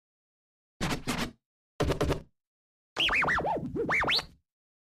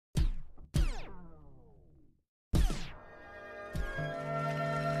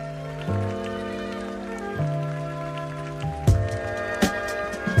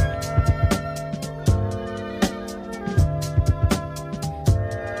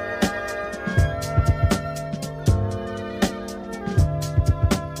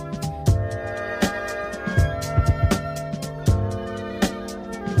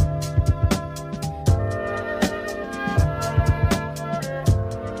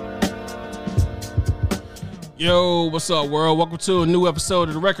Yo, what's up, world? Welcome to a new episode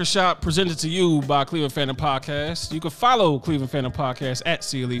of The Record Shop, presented to you by Cleveland Phantom Podcast. You can follow Cleveland Phantom Podcast at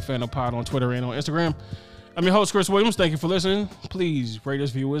CLE Phantom Pod on Twitter and on Instagram. I'm your host, Chris Williams. Thank you for listening. Please rate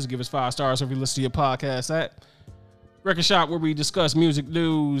us, viewers. Give us 5 stars if you listen to your podcast at Record Shop, where we discuss music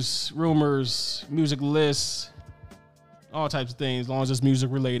news, rumors, music lists, all types of things, as long as it's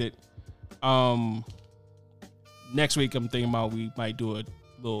music related. Next week, I'm thinking about we might do a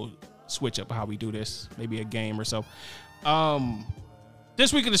little switch up how we do this, maybe a game or so.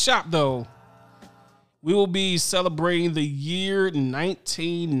 This week in the shop, though, we will be celebrating the year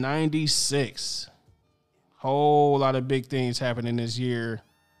 1996. Whole lot of big things happening this year.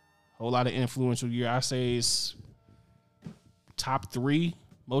 Whole lot of influential year. I say it's top 3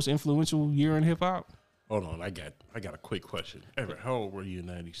 most influential year in hip hop. Hold on, I got a quick question. Everett, how old were you in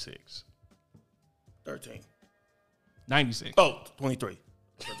 96? 13. 96. Oh, 23.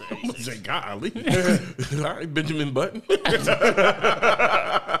 Say, golly. All right, Benjamin Button.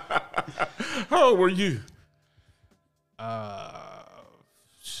 How old were you?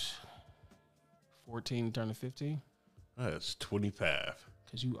 14 turning 15. That's 25.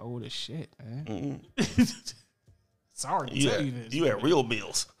 Because you old as shit, man. Mm-hmm. Sorry to tell you this. You had real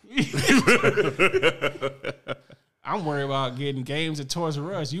bills. I'm worried about getting games at Toys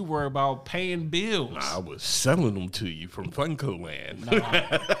R Us. You worry about paying bills. I was selling them to you from Funko Land.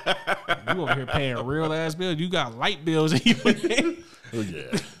 Nah. You over here paying real ass bills. You got light bills in your name. Oh,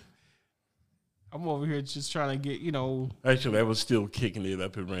 yeah. I'm over here just trying to get, Actually, I was still kicking it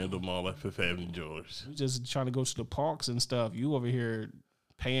up at Randall Mall at Fifth Avenue Jewelers. just trying to go to the parks and stuff. You over here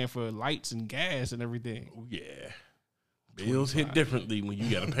paying for lights and gas and everything. Oh, yeah. Bills hit differently when you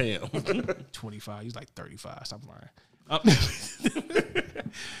got to pay them. 25. He's like 35. Stop lying.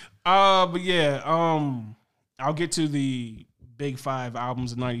 But yeah, I'll get to the big 5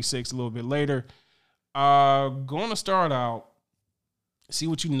 albums of 96 a little bit later. Going to start out, see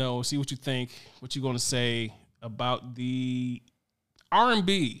what you know, see what you think, what you're going to say about the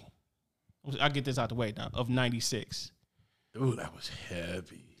R&B. I'll get this out the way now, of 96. Ooh, that was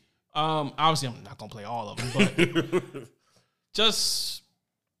heavy. Obviously, I'm not going to play all of them, but just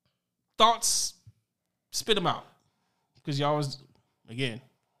thoughts, spit them out. Because y'all was, again,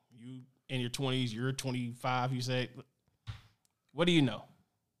 you in your 20s, you're 25, you say. What do you know?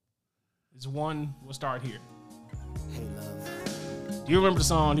 It's one, we'll start here. Hey, love. Do you remember the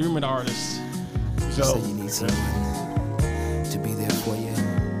song? Do you remember the artist? You say you need someone to be there for you,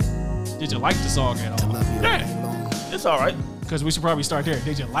 Did you like the song at to all? love you all Yeah. day long. It's all right. Because we should probably start there.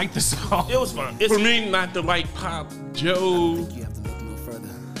 Did you like the song? It was fun. For me, not to like Pop Joe, You have to look no further.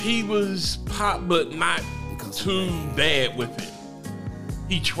 he was pop, but not too bad with it.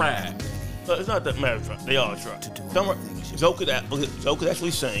 He tried. It's not that matter of fact. They all try. Joe could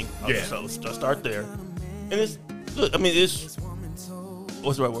actually sing. Yeah. So let's start there. And it's good. I mean, it's,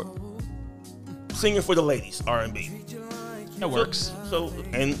 what's the right word? Singing for the ladies, R&B. That works. So,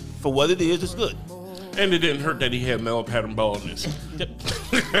 and for what it is, it's good. And it didn't hurt that he had male pattern baldness. You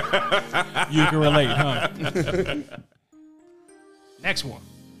can relate, huh? Next one.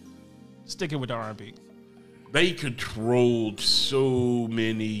 Sticking with the R&B. They controlled so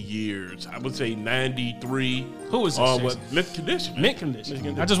many years. I would say 93. Who was this? Jason? Mint Condition. Mint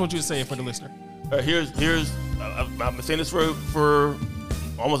Condition. I just want you to say it for the listener. Here's I've been saying this for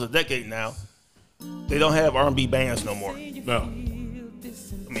almost a decade now. They don't have R&B bands no more. No.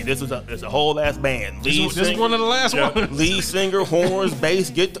 I mean, it's a whole ass band. This is one of the last ones. Lead singer, horns, bass,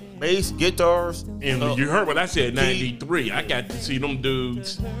 guitars. And you heard what I said, 93. I got to see them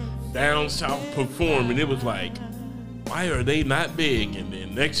dudes down south perform, and it was like, why are they not big? And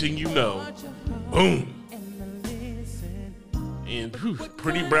then next thing you know, boom. And whew,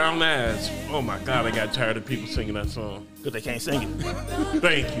 Pretty Brown Eyes. Oh my God, I got tired of people singing that song. Because they can't sing it.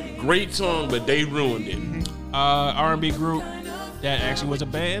 Thank you. Great song, but they ruined it. R&B group that actually was a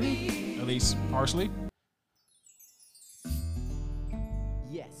band, at least partially.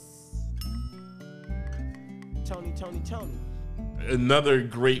 Yes. Tony. Another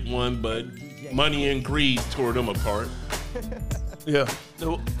great one, but Money and Greed tore them apart. Yeah.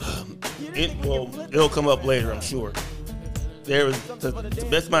 It'll come up later, I'm sure. There is, to the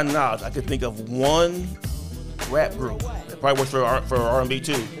best of my knowledge, I could think of one rap group that probably works for R&B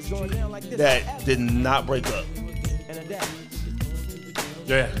too that did not break up.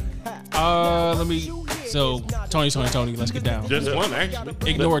 Yeah. So Tony, let's get down. Just one, actually.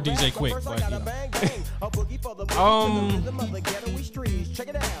 Ignore DJ Quick, but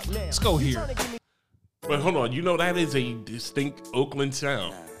let's go here. But hold on, you know that is a distinct Oakland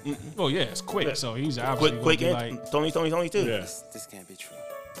sound. Oh yeah, it's Quick, so he's obviously Quick gonna and be like, Tony too. Yeah. This can't be true.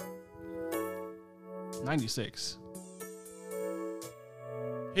 96.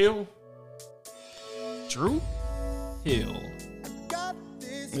 Hill. Drew Hill.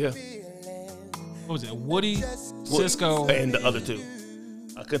 Yeah. What was it? Woody, Cisco, And the other two.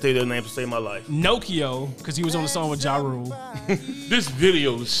 I couldn't tell you their names to save my life. Nokio, because he was on the song with Ja Rule. This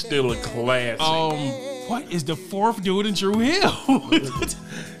video is still a classic. What is the fourth dude in Drew Hill?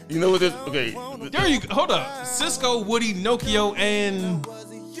 You know what this? Okay. There you go. Hold up. Cisco, Woody, Nokio, and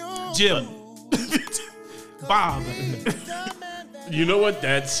Jim. Bob. You know what?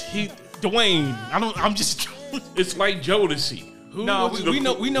 That's Dwayne. I'm just. It's like Jodeci. Who No, was we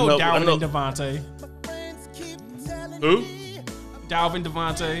know No, I Dalvin know. and Devontae. Who? Dalvin,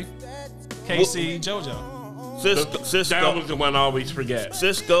 Devontae, KC, JoJo. Cisco, That was the one I always forget.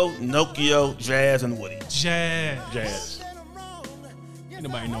 Cisco, Nokio, Jazz, and Woody. Jazz. Ain't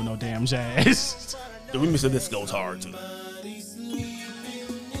nobody know no damn Jazz. The remix of this goes hard too.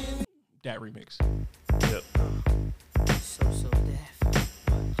 That remix. Yep. So deaf.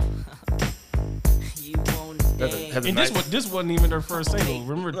 You won't Has a And nice- this wasn't even their first single.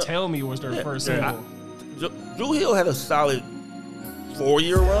 Remember, Tell Me was their first single. Drew Hill had a solid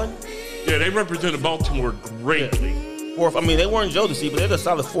 4-year run. Yeah, they represented Baltimore greatly. I mean, they weren't Jodeci, but they had a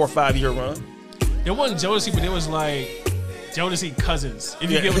solid 4 or 5 year run. It wasn't Jodeci, but it was like Jodeci cousins, if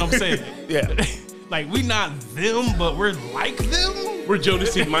you Yeah. get what I'm saying. Yeah. Like, we not them, but we're like them. We're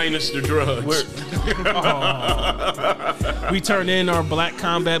Jodeci minus the drugs. We turned in our black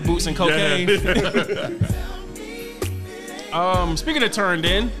combat boots and cocaine. Speaking of turned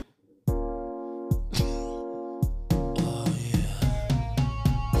in.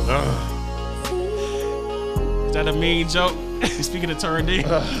 Is that a mean joke? Speaking of turned in.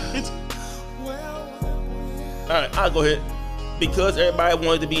 All right, I'll go ahead. Because everybody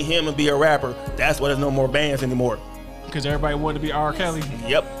wanted to be him and be a rapper, that's why there's no more bands anymore. Because everybody wanted to be R. Kelly.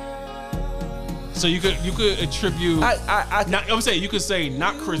 Yep. So you could attribute. I'm saying you could say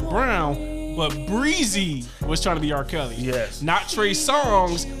not Chris Brown, but Breezy was trying to be R. Kelly. Yes. Not Trey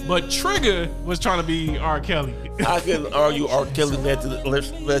Songz, but Trigger was trying to be R. Kelly. I could argue R. Kelly led to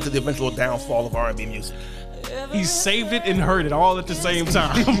the eventual downfall of R&B music. He saved it and hurt it all at the same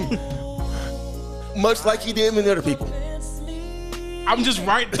time. Much like he did many other people. I'm just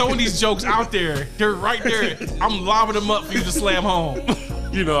throwing these jokes out there. They're right there. I'm lobbing them up for you to slam home.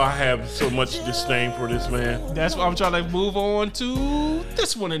 You know, I have so much disdain for this man. That's why I'm trying to move on to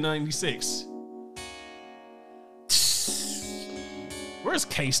this one in 96. Where's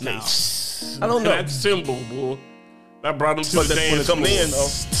Case now? I don't know. That symbol, boy. That brought him to But the when it dance comes floor. in, though.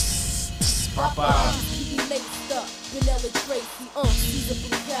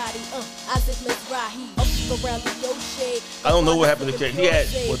 I don't know what happened to Case. He had,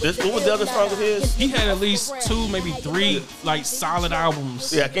 what was the other song of his? He had at least 2, maybe 3, like solid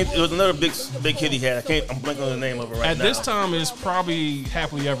albums. Yeah, it was another big hit he had. I'm blanking on the name of it right At now. this time, it's probably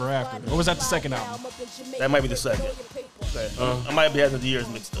Happily Ever After. Or was that the second album? That might be the second. Okay. I might be having the years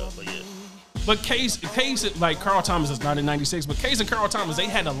mixed up, but yeah. But Case, like Carl Thomas is not in 96, but Case and Carl Thomas, they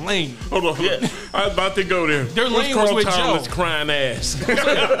had a lane. Hold on. Yeah. I was about to go there. Their Where's lane was Carl with Thomas Joe. crying ass?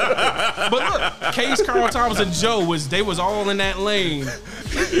 But look, Case, Carl Thomas, and Joe they was all in that lane.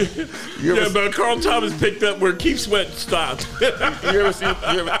 Yeah, but Carl Thomas picked up where Keith Sweat stopped. This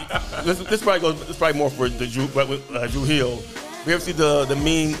probably more for the Drew Hill. You ever see the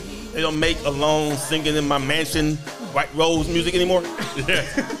meme? They don't make Alone singing in my mansion White Rose music anymore.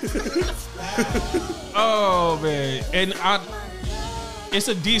 Oh man, and it's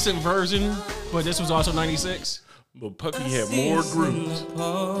a decent version, but this was also 96. But Puffy had more grooves.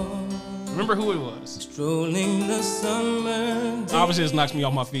 Remember who it was? Strolling the summer. Obviously, this knocks me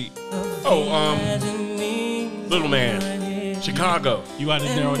off my feet. Little Man, Chicago. You got to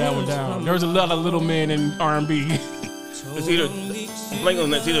narrow that one down. There was a lot of little men in R&B. It's either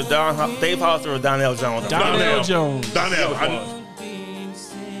it's either Dave Hollister or Donnell Jones. Donnell Jones. Donnell.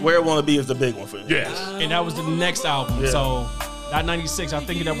 Where I Want to Be is the big one for you. Yes. And that was the next album. Yeah. So, not 96. I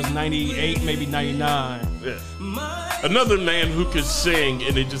think that was 98, maybe 99. Yeah. Another man who could sing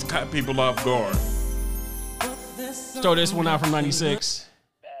and it just caught people off guard. Throw this one out from 96.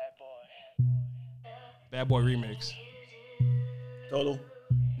 Bad Boy remix. Total.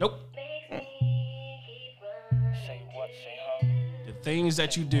 Nope. The Things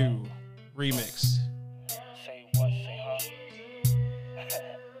That You Do remix.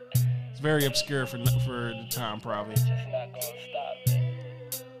 It's very obscure for the time, probably.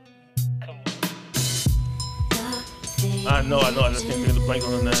 I know. I just can't think of the blank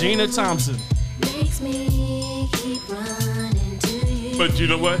on the name. Gina Thompson. But you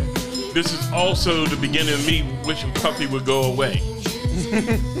know what? This is also the beginning of me wishing Puffy would go away.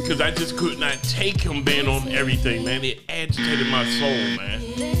 Because I just could not take him being on everything, man. It agitated my soul, man.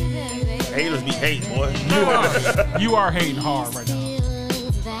 Haters be hating, boy. You are hating hard right now.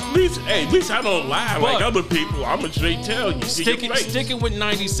 At least I don't lie like But- other people. I'm gonna straight tell you. Sticking with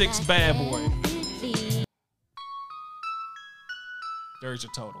 96 Bad Boy. There's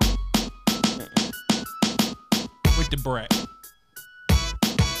your total. With the brat.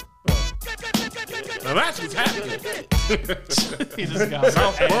 Now that's what's happening. He just got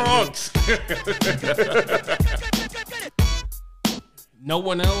South Bronx. No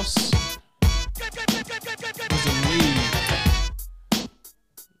one else was in lead.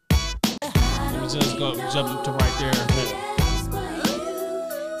 Let me just go jump to right there.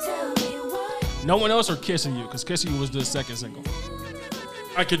 No one else or Kissing You, because Kissing You was the second single.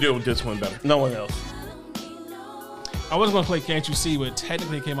 I could deal with this one better. No one else. I was gonna play Can't You See, but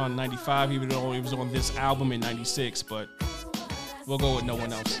technically it came out in 95, even though it was on this album in 96, but we'll go with No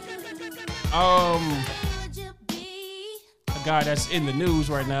One Else. A guy that's in the news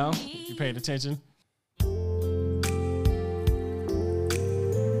right now, if you're paying attention.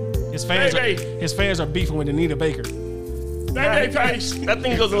 His fans are beefing with Anita Baker. That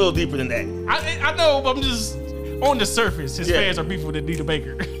thing goes a little deeper than that. I know, but I'm just on the surface. His fans are beefing with Anita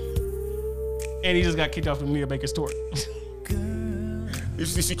Baker. And he just got kicked off from Anita Baker's tour.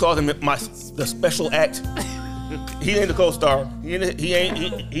 She calls him the special act. He ain't the co-star.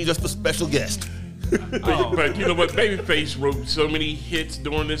 He's just a special guest. But you know what? Babyface wrote so many hits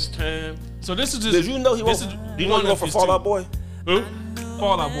during this time. So this is just. Did you know he wrote? Did you know he wrote for Fall Out Boy? Who?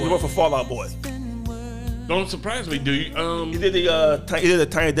 Fall Out Boy. He wrote for Fall Out Boy. Don't surprise me, do you? He did the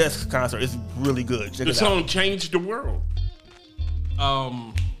Tiny Desk concert. It's really good. Check The it song out. changed the world.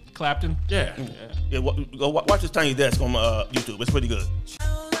 Clapton. Yeah. Yeah, go watch his Tiny Desk on YouTube. It's pretty good.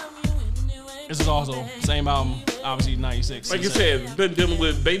 This is also same album, obviously 96. Like I said, I've been dealing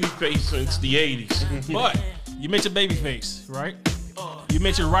with Babyface since the 80s. But you mentioned Babyface, right? You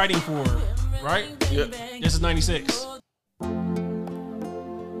mentioned writing for her, right? Yep. This is 96.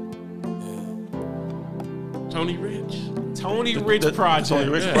 Tony Rich. Tony Rich The Project. Tony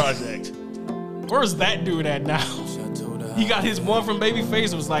Rich Project. Where's that dude at now? He got his one from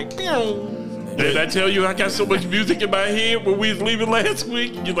Babyface. It was like, pew. Did I tell you I got so much music in my head when we was leaving last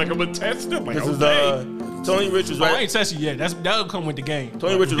week? You're like, I'm gonna test it. Like, This is okay. Tony Rich is I right. ain't tested yet. That'll come with the game.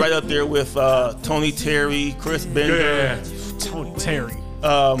 Tony Rich is right up there with Tony Terry, Chris Bender. Yeah. Tony Terry.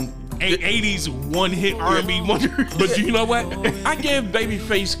 80s one-hit R&B wonder. But you know what? I give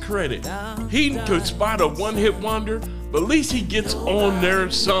Babyface credit. He could spot a one-hit wonder, but at least he gets on their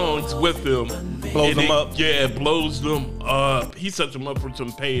songs with them. Blows them up. Yeah, blows them up. He sets them up for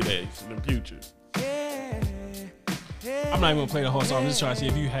some paydays in the future. I'm not even gonna play the whole song. I'm just trying to see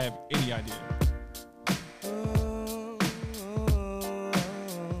if you have any idea.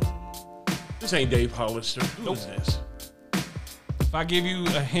 This ain't Dave Hollister. Who is this? If I give you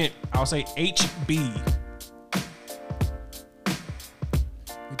a hint, I'll say HB.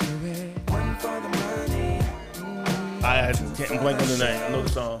 I can't blank on the name. I know the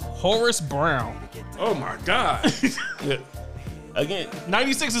song. Horace Brown. Oh my God. Yeah. Again,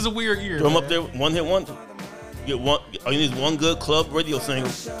 96 is a weird year. throw him man. up there, one hit wonder. Get one. All you need is one good club radio single.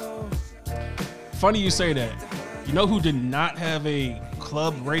 Funny you say that. You know who did not have a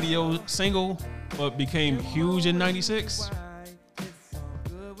club radio single but became huge in 96?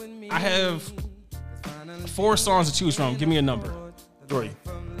 I have 4 songs to choose from. Give me a number. 3.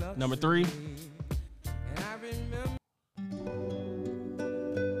 Number 3.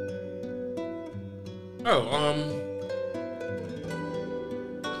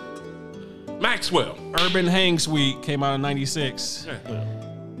 Maxwell. Urban Hang Suite came out in 96.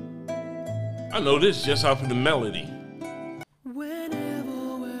 I know this just off of the melody.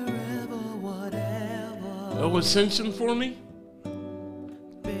 No Ascension for me?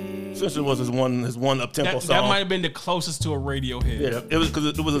 Essentially was his one up tempo That song. might have been the closest to a radio hit. Yeah, it was because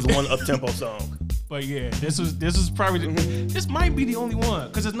it was his one up tempo song. But yeah, this was probably this might be the only one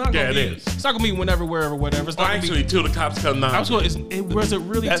because it's not gonna Yeah, be. it is. It's not gonna be whenever, wherever, whatever. It's Well, not gonna actually, be. Till the Cops Come I was Knocking. going. Was it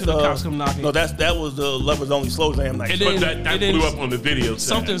really That's till the cops come knocking? No, that was the Lovers Only Slow Jam night. And But then- that and then blew up on the video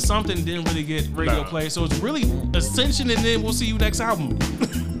set. something didn't really get radio Nah. play. So it's really Ascension, and then we'll see you next album.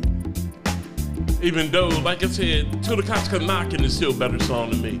 Even though, like I said, Till the Cops Come Knocking is still a better song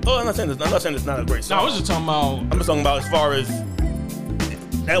to me. Oh, I'm not saying it's not a great No, song. I was just talking about. I'm just talking about as far as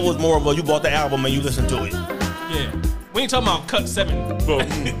that was more of a you bought the album and you listened to it. Yeah, we ain't talking about Cut 7. But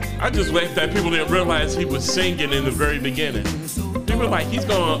I just laughed that people didn't realize he was singing in the very beginning. People were like, he's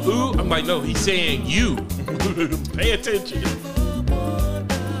going, ooh. I'm like, no, he's saying you. Pay attention.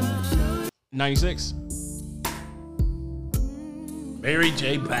 96. Mary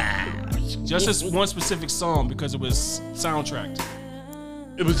J. Blige. Just this one specific song because it was soundtracked.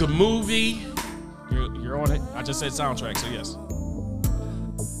 It was a movie. You're on it. I just said soundtrack, so yes.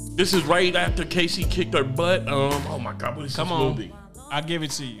 This is right after Casey kicked her butt. Oh my God, what is Come this on. movie? I'll give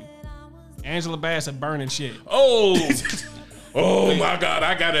it to you. Angela Bassett burning shit. Oh, oh my God,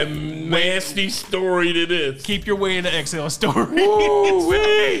 I got a nasty story to this. Keep your way in the Excel story. Ooh,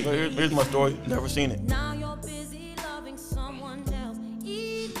 wait. Here's my story. Never seen it. Now you're busy loving someone else.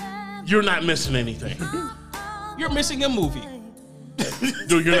 Even You're not missing anything. You're missing a movie.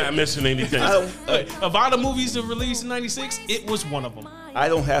 Dude, you're not missing anything. Of all the movies that released in '96, it was one of them. I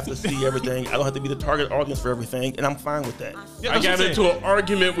don't have to see everything. I don't have to be the target audience for everything, and I'm fine with that. Yeah, I that's got what I'm into saying. an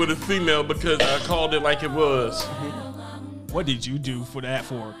argument with a female because I called it like it was. What did you do for that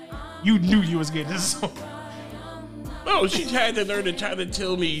for? You knew you was getting this song. No, she had the nerve to try to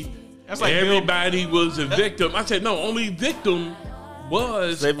tell me That's like everybody was a victim. I said, no, only victim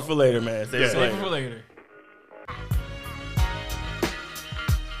was. Save it for later, man. Save it for Save it later. for later.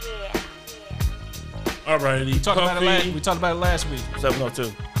 Alrighty, We talked about it last week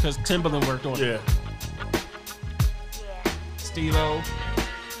 702. because Timbaland worked on it. Yeah. Stilo.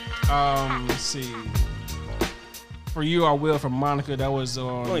 Let's see. For You I Will from Monica. That was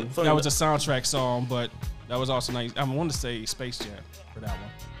Funny that was a soundtrack song, but that was also nice. I wanted to say Space Jam for that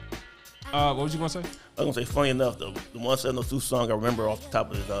one. What was you gonna say? I was gonna say, funny enough, the 1702 song I remember off the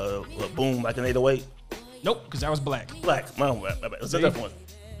top is Boom Like an 808. Nope, because that was Black. Black. My bad. It's a See? different one.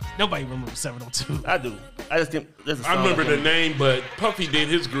 Nobody remembers 702. I do. I just didn't. There's a I song remember the name, but Puffy did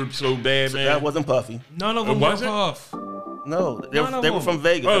his group so bad, man. That wasn't Puffy. None of It them were wasn't? Puff. No, None of they were them. from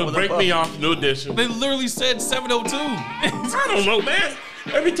Vegas. That Oh, wasn't Break Puffy. Me Off, New Edition. They literally said 702. I don't know, man.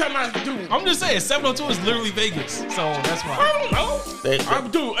 Every time I do, I'm just saying 702 is literally Vegas, so that's I why. don't know. They- I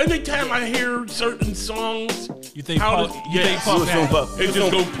do. Anytime I hear certain songs, You think How Puff? did- You think yes. Puff You assume had? Puffy. it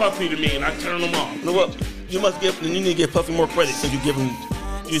just go Puffy to me, and I turn them off. You know what? You need to give Puffy more credit since you give him.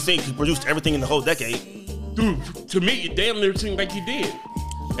 You think he produced everything in the whole decade Dude, to me, it damn near seemed like he did.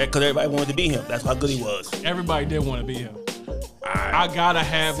 because everybody wanted to be him. That's how good he was. Everybody did want to be him. I gotta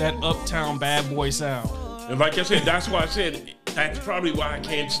have that uptown bad boy sound. And like I said, that's why I said that's probably why I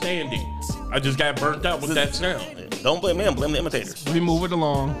can't stand him. I just got burnt out with that sound. Don't blame him. Blame the imitators. We move it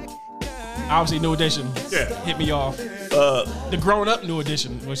along. Obviously, New Edition. Yeah. Hit me off. The grown up New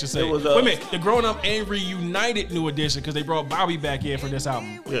Edition, what should say. It was, Wait a minute. The grown up and reunited New Edition because they brought Bobby back in for this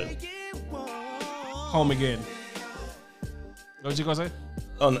album. Yeah. Home Again. What you gonna say?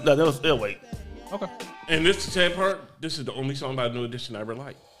 Oh no, they'll wait. Okay. And this is the sad part. This is the only song by New Edition I ever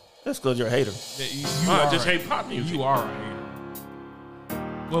liked. That's because you're a hater. I are just a- hate pop music. You are a hater.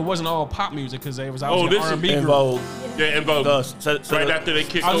 Well, it wasn't all pop music because it was Oh, obviously this is R&B In group. Vogue. Yeah, and Vogue. right after they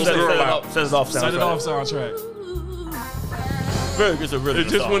kicked those Set girl it out. off. Set it off. Set it off soundtrack. It's a really Is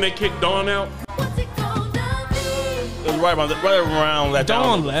good this song. when they kicked Dawn out? what's it gonna be? It was right around that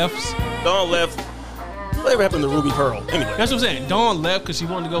Dawn time. left. Dawn left. Whatever happened to Ruby Pearl? Anyway. That's what I'm saying. Dawn left because she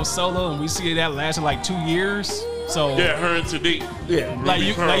wanted to go solo, and we see that lasted like 2 years. So Yeah, her and Sadiq. Yeah. like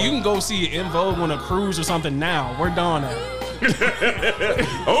you Pearl. can go see it in Vogue on a cruise or something now. Where Dawn at?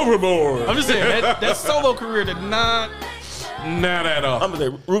 Overboard. I'm just saying that solo career did not. Not at all. I'm gonna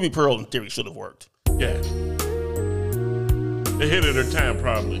say Ruby Pearl in theory should have worked. Yeah. They hit at her time,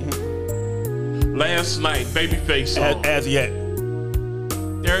 probably. Last night, Babyface song. As yet.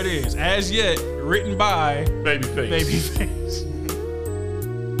 There it is. As yet, written by Babyface. Babyface.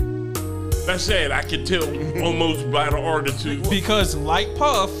 That's sad. I can tell almost by the artist who. Because like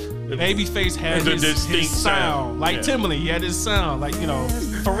Puff, Babyface had It's a his distinct sound. Like Yeah. Timbaland, he had his sound. Like,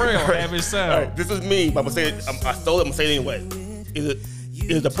 Pharrell had his All sound. right, this is me, but I'm gonna say it. I stole it. I'm gonna say it anyway.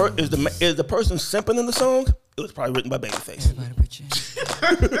 Is the person simping in the song? It was probably written by Babyface.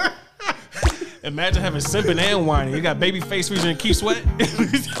 Imagine having simping and whining. You got Babyface featuring Keith Sweat.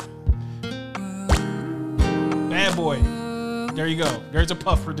 Bad boy. There you go. There's a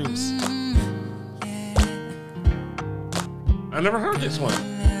Puff produce. I never heard this one.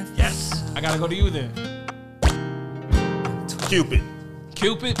 Yes. I gotta go to you then. Cupid.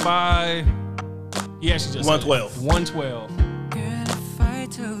 Cupid by. Yeah, she just 112. 112.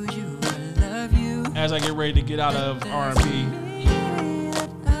 As I get ready to get out of R&B.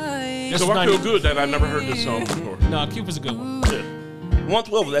 This So is I feel 90 good that I never heard this song before. No, Cupid's a good one. Yeah.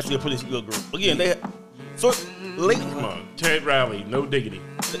 112 was actually a pretty good group. Again, they had late. Come on. Ted Riley, no diggity.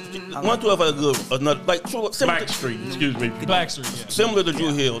 112 had a good another like similar, Blackstreet, excuse me. Blackstreet, yeah. similar to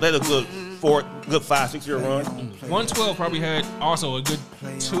Drew Hill. They had a good 5-6 year run. 112 probably had also a good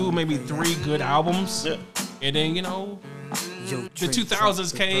 2, maybe 3 good albums. Yeah. And then, the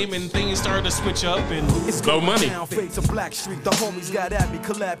 2000s came and things started to switch up, and It's Low money. Down, fade to Black Street. The homies got at me.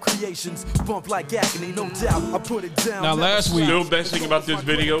 Collab creations. Bump like agony, no doubt. I put it down. now last week, Still best thing about this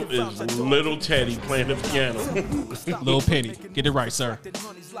video is Little Teddy playing the piano. Lil Penny, get it right, sir.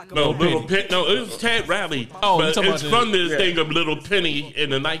 No, Little Penny. Penny. No, it was Ted Riley. Oh, you but talking it's about from the thing of Little Penny in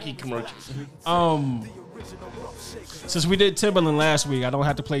the Nike commercial. Since we did Timberland last week, I don't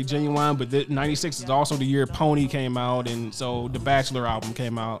have to play Genuine, but 96 is also the year Pony came out, and so the Bachelor album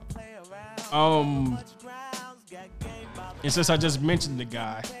came out. And since I just mentioned the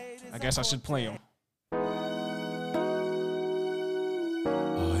guy, I guess I should play him.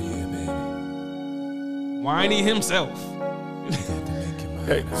 Oh yeah, baby. Whiny himself.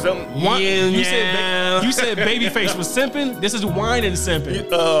 Hey, some You said Babyface was simping. This is wine and simping.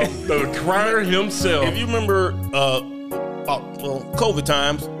 The crier himself. If you remember, COVID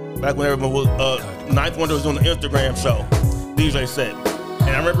times, back when everyone was, Ninth Wonder was doing the Instagram show, DJ said,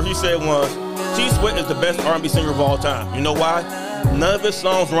 and I remember he said once, Keith Sweat is the best R&B singer of all time. You know why? None of his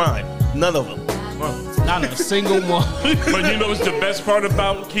songs rhyme. None of them. Not a single one. But you know what's the best part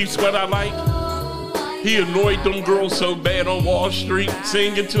about Keith Sweat I like? He annoyed them girls so bad on Wall Street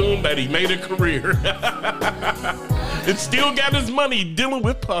singing to them that he made a career. And still got his money dealing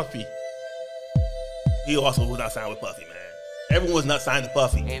with Puffy. He also was not signed with Puffy, man. Everyone was not signed to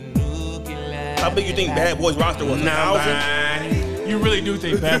Puffy. How big you think Bad Boys roster was? 1,000? Nobody. You really do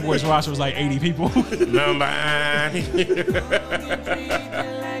think Bad Boys roster was like 80 people? Nobody.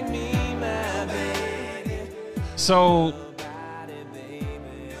 So,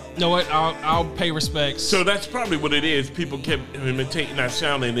 you know what? I'll pay respects. So that's probably what it is. People kept imitating that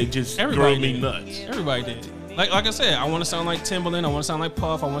sound and it just Everybody drove me did. nuts. Everybody did. Like I said, I want to sound like Timbaland. I want to sound like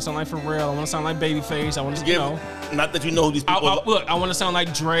Puff. I want to sound like Pharrell. I want to sound like Babyface. I want to, Not that you know who these people are. look, I want to sound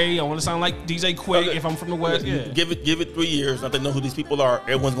like Dre. I want to sound like DJ Quick Okay. if I'm from the West. Yeah. Give it 3 years. Not to know who these people are.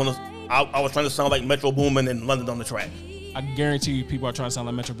 Everyone's gonna. I was trying to sound like Metro Boomin and London on the track. I guarantee you people are trying to sound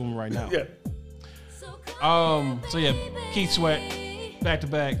like Metro Boomin right now. Yeah. So yeah, Keith Sweat, back to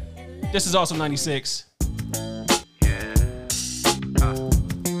back. This is also 96.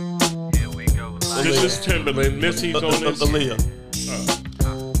 This is Timberland. Missy's on this. Aaliyah.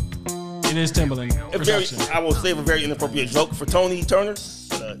 It is Timbaland production. I will save a very inappropriate joke for Tony Turner.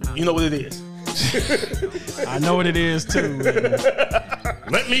 You know what it is. I know what it is too.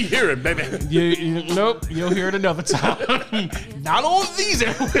 Let me hear it, baby. Nope, you'll hear it another time. Not on these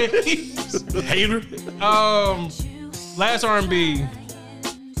airwaves. Hater. Last R&B.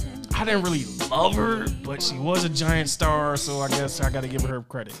 I didn't really love her, but she was a giant star, so I guess I got to give her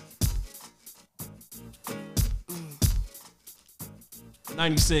credit.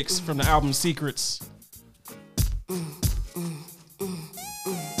 96 from the album Secrets.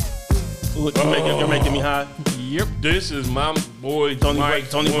 You're making me high. Yep. This is my boy Tony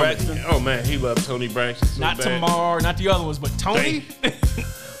Mike Woman. Braxton? Oh man, he loved Tony Braxton so Not bad. Tamar, not the other ones, but Tony.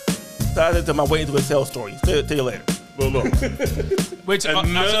 Tied into my way into a sales story. Tell you later. Well, look, Which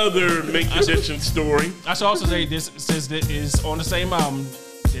another Make Edition story. I should also say this, since it is on the same album,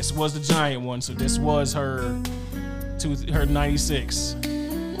 this was the giant one, so this was her 96.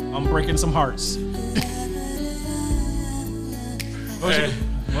 I'm breaking some hearts. What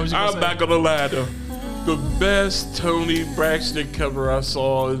was you gonna I'm say? not gonna lie though. The best Tony Braxton cover I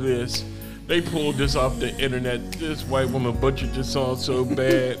saw is this. They pulled this off the internet. This white woman butchered this song so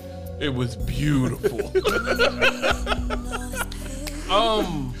bad. It was beautiful.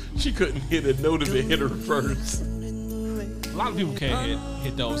 She couldn't hit a note if it hit her first. A lot of people can't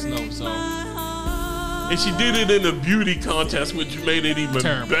hit those notes, so And she did it in a beauty contest, which made it even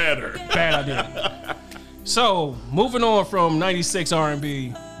Terrible. better. bad idea. So moving on from 96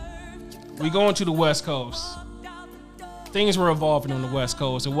 R&B, we going to the West Coast. Things were evolving on the West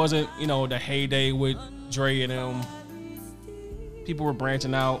Coast. It wasn't, the heyday with Dre and them. People were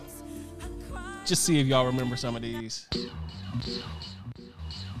branching out. Just see if y'all remember some of these.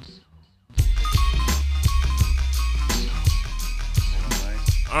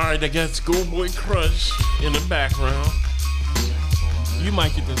 All right, I got Schoolboy Crush in the background. You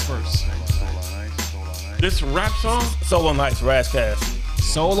might get this first. This rap song? Solo Nights, Razzcast.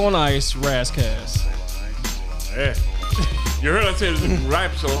 Soul on Ice, Razzcast. Yeah. You heard I said it's a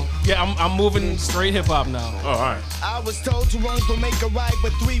rap song. Yeah, I'm moving straight hip hop now. Oh, all right. I was told to wrong don't make a right,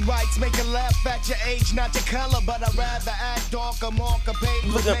 but 3 rights make a laugh at your age, not your color. But I'd rather act darker, more paid.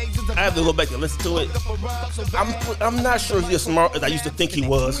 Look up, I have to go back and listen to it. I'm not sure he's as smart as I used to think he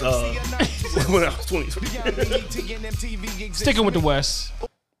was when I was 20. Sticking with the West.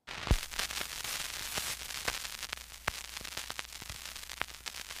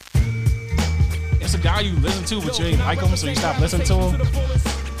 It's a guy you listen to, but you ain't like him, so you stop listening to him?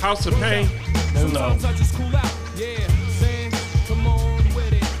 House of Pain. No.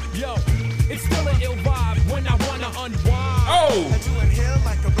 Oh!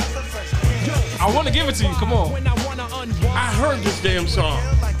 I want to give it to you. Come on. I heard this damn song.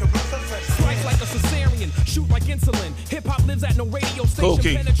 Cool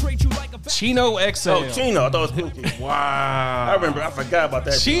Key. Chino XL. Oh, Chino. I thought it was Cool Key. Wow. I remember. I forgot about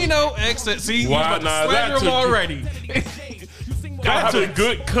that. Chino XL. See, Wow, you about nah, to slander that's him a- already. That's a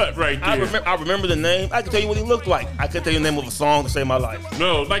good cut right there. I remember the name. I can tell you what he looked like. I could tell you the name of a song to save my life.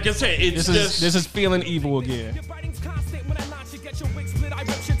 No, like I said, it's This is feeling evil again.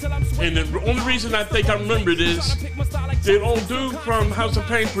 And the only reason I think I remember this, did old dude from House of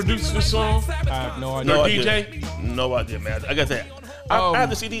Pain produce the song? I have no idea. No I DJ? didn't. No idea, man. Like I said, I have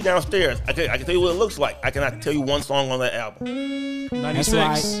the CD downstairs. I can tell you what it looks like. I cannot tell you one song on that album.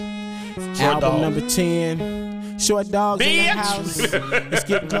 96. Short Album Dog. number 10. Short dogs in the house. It's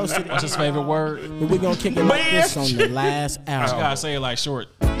getting close to the What's his favorite word? But we're gonna kick it like this on the last I album. gotta say it like short.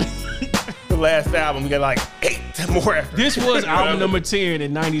 The last album, we got like 8 more after. This was album number 10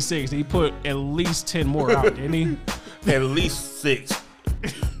 in 96. He put at least 10 more out, didn't he? At least 6.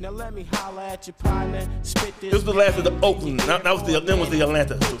 Now let me holler at your partner. Spit This was the last of the Oakland. That was the then was the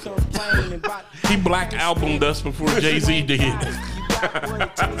Atlanta. He black albumed us before Jay-Z did.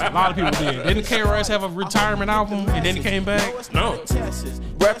 A lot of people did. Didn't KRS have a retirement album and then he came back? No.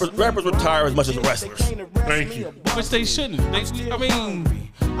 Rappers retire as much as wrestlers. Thank you. Which they shouldn't. I mean,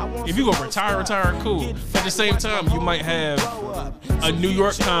 if you gonna retire, cool. At the same time, you might have a New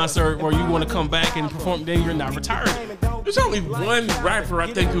York concert where you want to come back and perform, then you're not retired. There's only one rapper I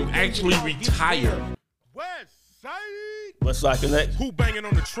think who actually retired. West Side Connect. Who banging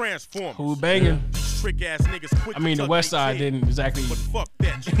on the transformer? Who banging? Trick ass niggas quick. I mean, the West Side didn't exactly Fuck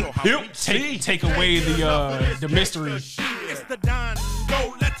that, you know how take away the mystery. It's the Don.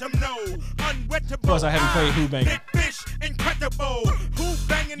 Go let them know. Unwettable. Plus, I haven't played Who Banging. Big fish, incredible. Who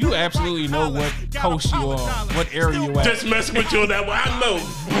banging You on the absolutely right know collar. what Got coast a you power are, dollar. what area you at. Just messing with you on that one. I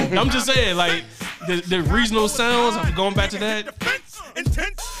know. I'm just saying, like, the regional sounds, I'm going back to that.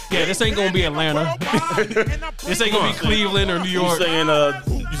 Yeah, this ain't gonna be Atlanta. This ain't gonna be Cleveland or New York. You saying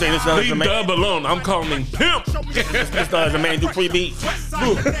this sounds Leave a man? Dub alone. I'm calling him Pimp. This sounds a man do pre-beat.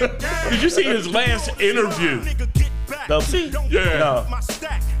 Did you see his last interview? Dub C? Yeah. No.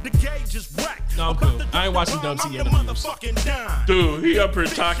 No, I'm cool. I ain't watching Dub C interviews. Dude, he up here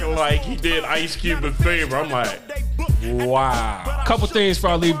talking like he did Ice Cube a favor. I'm like, wow. Couple things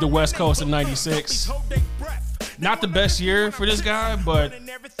before I leave the West Coast in 96. Not the best year for this guy, but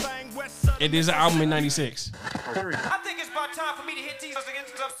it is an album in 96. I think it's about time for me to hit these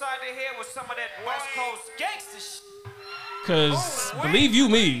niggas upside their head with some of that West Coast gangster shit. Because, believe you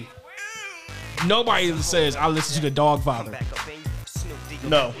me, nobody says I listen to the Dogfather.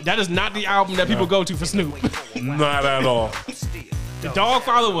 No. That is not the album that people go to for Snoop. Not at all. The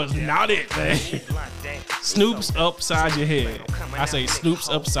Dogfather was not it, man. Snoop's upside your head. I say Snoop's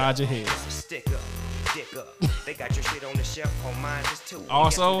upside your head.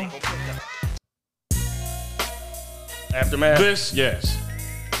 Also, Aftermath. This, yes.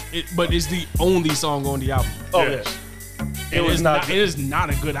 But it's the only song on the album. Oh, Yes. yes. It is not. It is not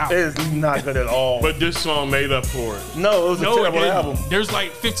a good It album. is not good at all. But this song made up for it. No, it was a terrible album. There's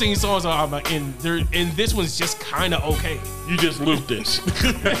like 15 songs on the album, and this one's just kind of okay. You just looped this.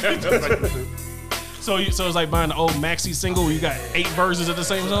 So it's like buying the old maxi single where you got 8 versions of the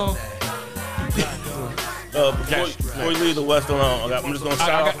same song. Before you leave the West alone, I'm just going to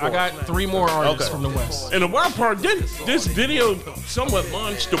shout out I got 3 more artists Okay. from the West. And the wild part, this video somewhat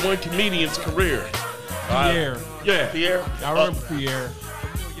launched the one comedian's career. Pierre. Yeah. Pierre. I remember Pierre.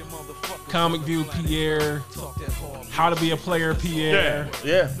 Comic View Pierre. How to Be a Player Pierre.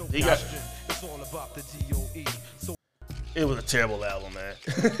 Yeah. He got. It was a terrible album, man.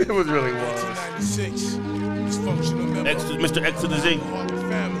 It was really was. Mr. X to the Z.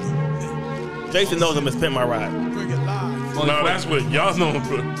 Jason knows him as Pimp My Ride. No, that's what y'all know him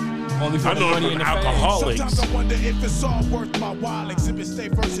for. Only for I the know money him and from the fame. Alcoholics.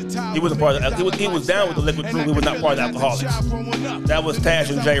 He wasn't part of. He was down with the Liquid Crew. He was not part of Alcoholics. That was Tash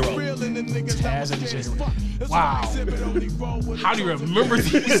and J-Ro. Taz and J-Ro. Wow. How do you remember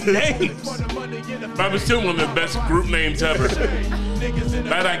these names? That was still one of the best group names ever.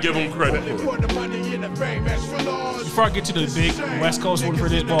 That I give him credit for. Before I get to the big West Coast one for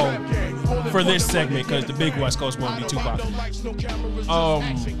this segment, because the big West Coast one will be Tupac.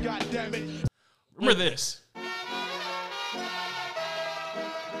 Remember this.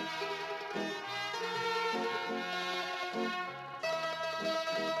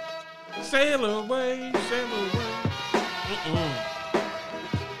 Sail away, sail away.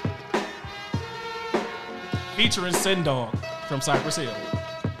 Featuring Sin Dog from Cypress Hill.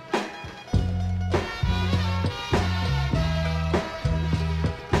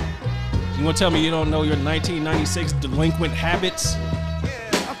 You gonna tell me you don't know your 1996 Delinquent Habits?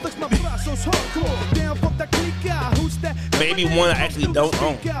 Maybe one I actually don't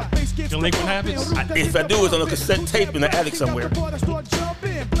own. Delinquent Habits? If I do, it's on a cassette tape in the attic somewhere.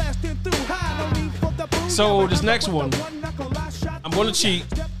 So this next one, I'm gonna cheat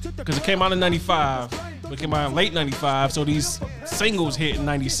because it came out in 95. It came out in late 95, so these singles hit in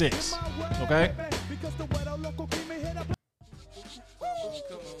 96. Okay?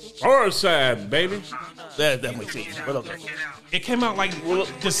 Horror side, baby. That's definitely cheating, but okay. It came out like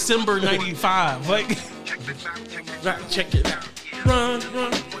December 95. Like, check it out. Run.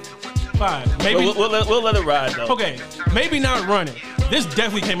 Fine. Maybe we'll let it ride though. Okay, maybe not running. This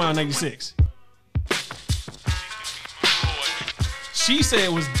definitely came out in 96. She said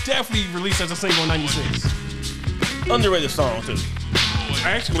it was definitely released as a single in 96. Underrated song too.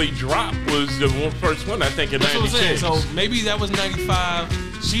 Actually, Drop was the first one, I think, in 96. So maybe that was 95.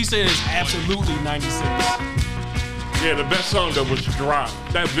 She said it's absolutely 96. Yeah, the best song though was Drop.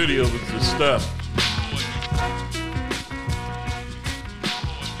 That video was the stuff.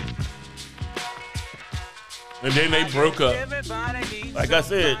 And then they broke up. Like I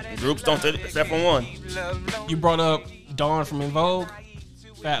said, groups don't fit except for one. You brought up Dawn from In Vogue.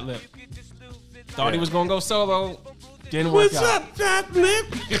 Fat Lip. Thought he was gonna go solo. Didn't work out. What's up, Fat Lip?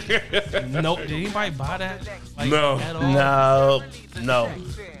 Nope. Did anybody buy that? Like, No. At all? No.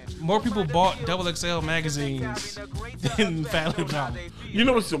 More people bought XXL magazines than Fat Lip's album. You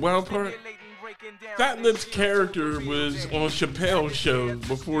know what's the wild part? Fat Lip's character was on Chappelle's show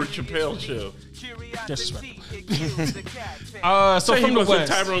before Chappelle's show. Disrespectful. So Say from he the was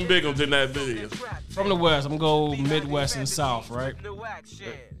West. Tyrone Biggles in that video. From the West, I'm gonna go Midwest and South, right?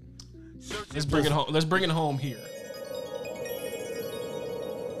 Let's bring it home. Let's bring it home here.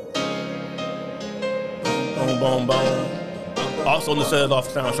 Boom, boom, boom. Also on the Set It Off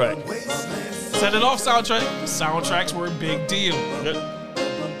soundtrack. Set It Off soundtrack. Soundtracks were a big deal.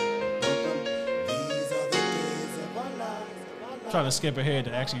 Trying to skip ahead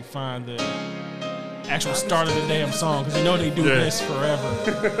to actually find the actual start of the damn song, because you know they do this forever.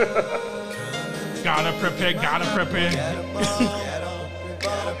 Gotta prepare.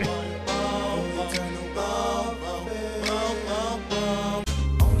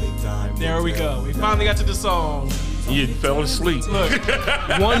 There we go. We finally got to the song. You fell asleep. Look,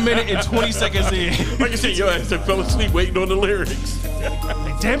 1 minute and 20 seconds in. Like I said, your ass fell asleep waiting on the lyrics.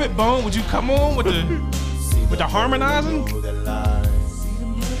 Like, damn it, Bone, would you come on with the harmonizing?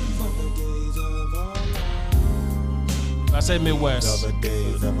 I said Midwest.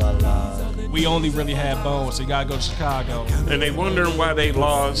 We only really had Bone, so you gotta go to Chicago. And they wondering why they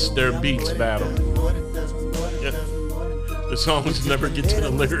lost their Beats battle. The songs never get to the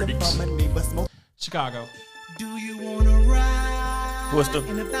lyrics. Chicago. Do you wanna ride What's the?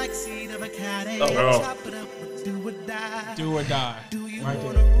 in the backseat of a caddy? Oh. Chop it up, do or die. Do or die. Do you Right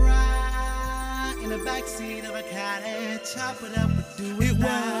wanna there. ride in the backseat of a caddy? Chop it up, do or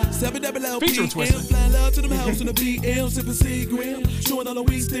die. Featuring Twister. Flying loud to the house in the BM, sipping Seagram, showing all the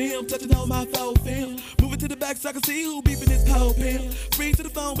weed stem, touching all my foul film. Moving to the back so I can see who beeping this pole pin. Free to the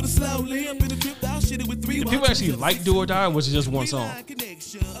phone with a slow limp, in a trip out, shit it with 3. Did people actually like Do or Die, or was it just one song?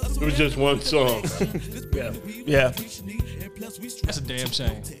 It was just one song. Yeah. That's a damn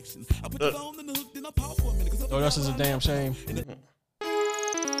shame. Oh, that's just a damn shame.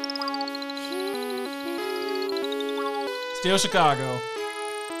 Still Chicago.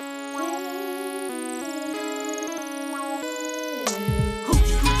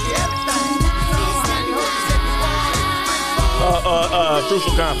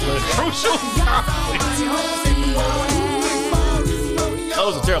 Crucial Conflict. Crucial Conflict. That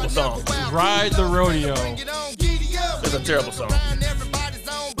was a terrible song. Ride the Rodeo. It's a terrible song.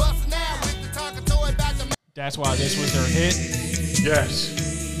 That's why this was their hit.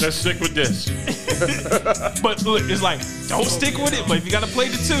 Yes. Let's stick with this. But look, it's like, don't stick with it, but if you gotta play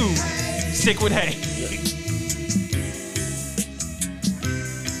the two, stick with Hey.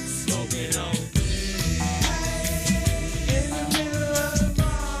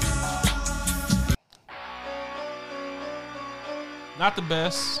 Not the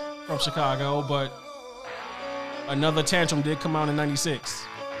best from Chicago, but another Tantrum did come out in 96.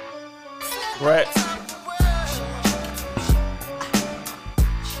 Right.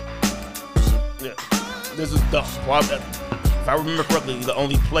 Yeah. This is the, if I remember correctly, the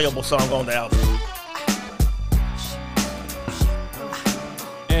only playable song on the album.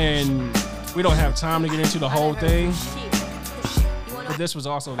 And We don't have time to get into the whole thing, but this was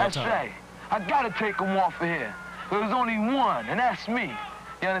also that time. Say, I gotta take him off of here. There's only one, and that's me.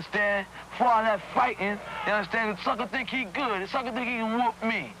 You understand? For all that fighting, you understand? The sucker think he good. The sucker think he can whoop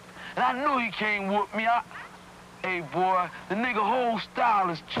me. And I know he can't whoop me. Hey, boy, the nigga whole style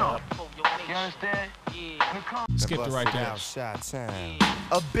is chump. You understand? Skip it right there.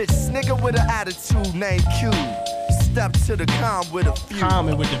 A bitch nigga with an attitude named Q. Step to the calm with a few.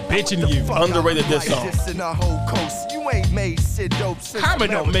 Common with the bitch in you. Underrated this song. In the whole coast. You ain't made shit dope since. Common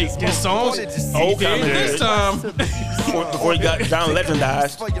don't make this song. Oh, Common this time. Before he got down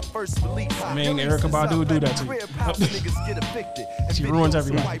legendized. I mean, Erykah Badu would do that to you. She ruins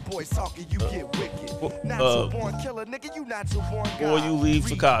everybody. Before you leave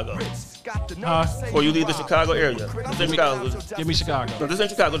Chicago. Before you leave the Chicago area. Give me Chicago. No, this ain't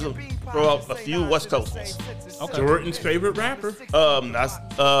Chicago. Just throw out a few West Coasters. Okay. Jordan's favorite rapper. I'm not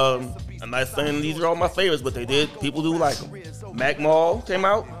saying these are all my favorites, but they did. People do like them. Mac Mall came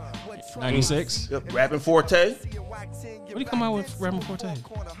out. 96. Yep. Rapping Forte. What did he come out with Rapping Forte?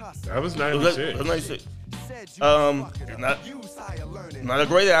 That was 96. That was 96. Not a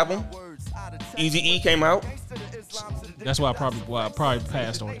great album. Eazy-E came out. That's why I probably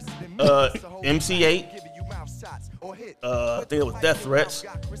passed on it. MC8. I think it was Death Threats.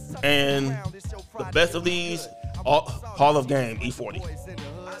 And the best of these, Hall of Game, E40.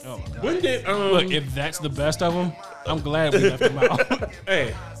 Oh, when did look, if that's the best of them, I'm glad we left them out.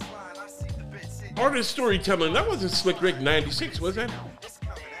 Hey, artist storytelling. That wasn't Slick Rick 96, was that?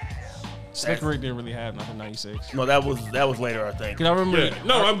 Slick Rick didn't really have nothing 96. No, that was later, I think. Cause I remember. Yeah.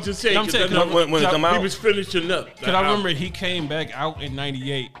 No, I'm just saying. when it come out, he was finishing up. Cause I remember he came back out in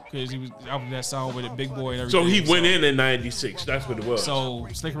 '98 because he was out with that song with a Big Boy and everything. So he went in '96. That's what it was. So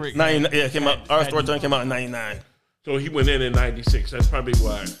Slick Rick. It came out. Our storytelling came out in '99. So he went in '96. That's probably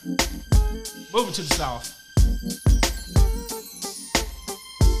why. Moving to the South.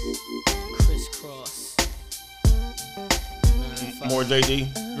 Crisscross. More JD.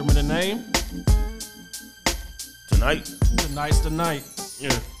 Remember the name? Tonight. Tonight's the night.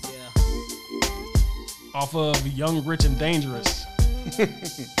 Yeah. Off of Young, Rich, and Dangerous.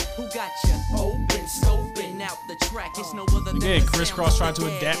 Who got you open, scoping out the track? It's no other Again, Crisscross tried to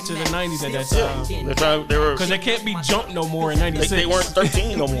adapt to the 90s at that time. They were because they can't be jumped no more in 96. They weren't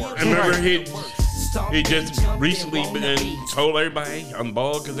 13 no more. I remember he just recently been told everybody, hey, I'm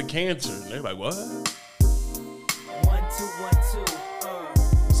bald because of cancer. And they're like, what? 1 2 1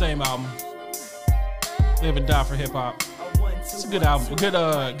 2. Same album. Live and Die for Hip Hop. It's a good album.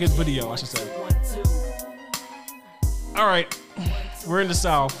 Good video, I should say. All right, we're in the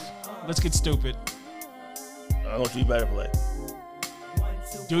South. Let's get stupid. I don't know what you better play.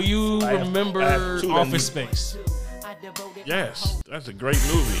 Do you remember Office Space? Yes, that's a great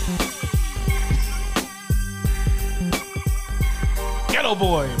movie. Ghetto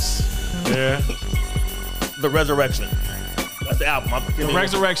Boys. Yeah. The Resurrection. That's the album. The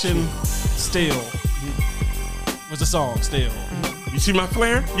Resurrection. Still. What's the song? Still. You see my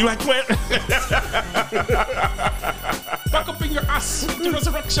flare? You like flare? Back up in your ass. The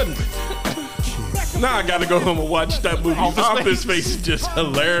Resurrection. Now I gotta go home and watch that movie. Office Space is just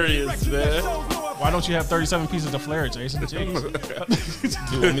hilarious, man. Why don't you have 37 pieces of flare, Jason? Jeez.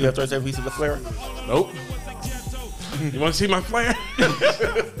 You want me to have 37 pieces of flare? Nope. You want to see my flare?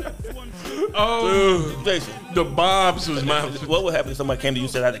 Jason. The Bobs was my... What would happen if somebody came to you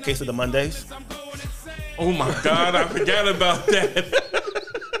and said I had a case of the Mondays? Oh my God, I forgot about that.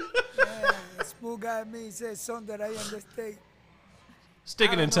 Smooth guy me says something that I understand.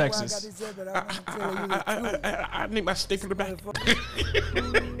 Sticking in Texas. I need my stick in the back.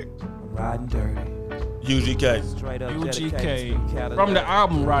 Riding dirty. UGK. UGK. From the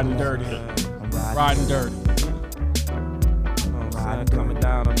album Riding Dirty. Riding Dirty. I'm coming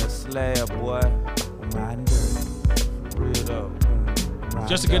down on the slab, boy. I'm riding dirty. Real though.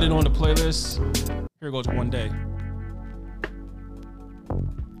 Just to get it on the playlist, here goes One Day.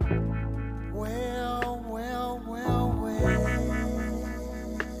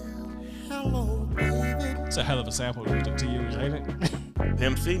 Hello, baby. It's a hell of a sample to use, ain't it?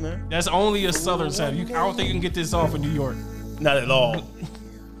 Pimp C, man. That's only a southern sample. I don't think you can get this off in New York. Not at all.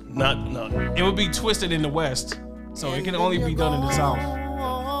 No. It would be twisted in the West, so it can only be done in the South.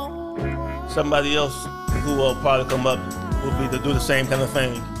 Somebody else who will probably come up will be to do the same kind of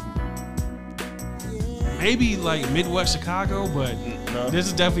thing. Maybe like Midwest Chicago, but this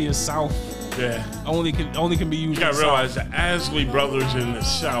is definitely a South. Yeah. Only can be used. You gotta realize the Asley brothers in the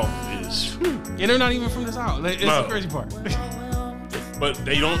South is. Yeah, they're not even from the South. It's the crazy part. But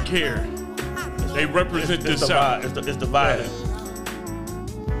they don't care. They represent the South. It's the vibe.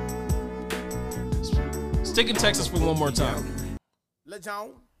 Stick in Texas for one more time.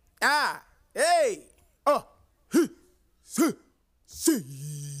 LeJohn. Hey.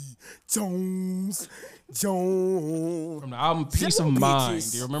 Jones. From the album Peace of Mind.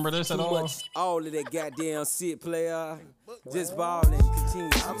 Do you remember this at all? All of that goddamn shit, player. Just ballin', continue.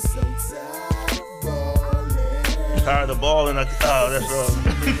 I'm so tired of balling. That's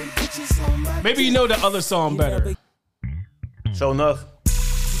Maybe you know the other song better. Show enough.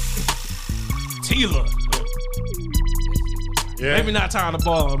 Tila. Yeah. Maybe not tired of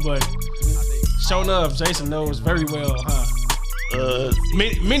balling, but show enough. Jason knows very well, huh?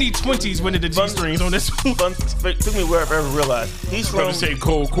 Many 20s went into the G-strings on this one. Took me where I've ever realized. He's from. Say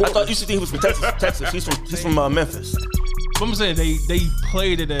Cole I thought you used to think he was from Texas. He's from Memphis. But I'm saying they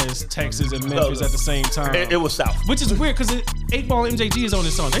played it as Texas and Memphis at the same time. It was South, which is weird because 8Ball and MJG is on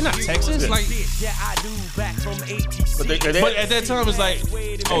this song. They're not Texas, like. But at that time, it's like,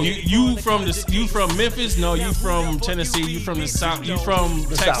 oh, you from Memphis? No, you from Tennessee. You from the South? You from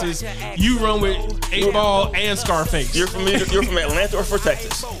Texas? South. You run with 8Ball and Scarface. You're from Atlanta or for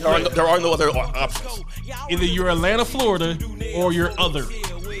Texas. There are no other options. Either you're Atlanta, Florida, or you're other.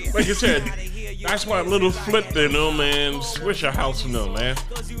 Like I said, that's why Little Flip in them and Swisher House in them, man.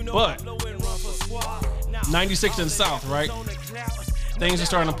 But 96 in the South, right? Things are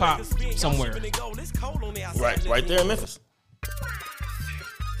starting to pop somewhere. Right there in Memphis.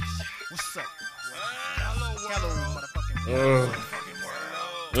 What's up?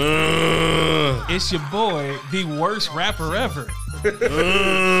 It's your boy, the worst rapper ever.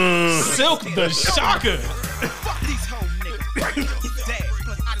 Silk the Shocker.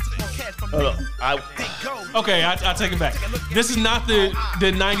 Okay, I take it back. This is not the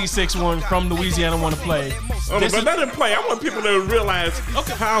 96 one from Louisiana want to play. But let him play. I want people to realize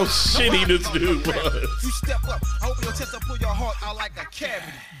how shitty this dude was. You step up, open your chest up, pull your heart out like a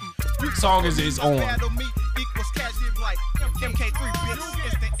cavity. Song is on.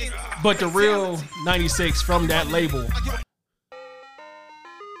 But the real 96 from that label.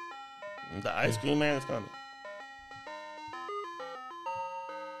 The Ice Cream Man is coming.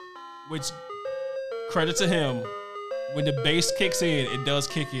 Which, credit to him, when the bass kicks in, it does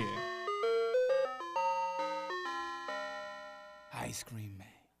kick in. Ice Cream Man.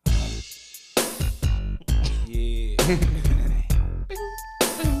 Yeah.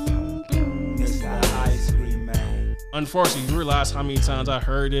 It's our Ice Cream Man. Unfortunately, you realize how many times I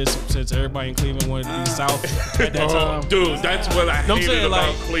heard this since everybody in Cleveland wanted to be South at that time. Dude, that's what I hated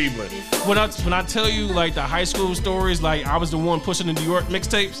about Cleveland. When I tell you like the high school stories, like I was the one pushing the New York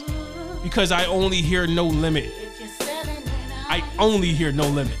mixtapes because I only hear No Limit. I only hear No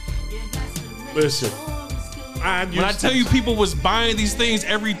Limit. Listen, when I tell you people was buying these things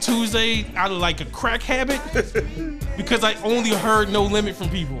every Tuesday out of like a crack habit because I only heard No Limit from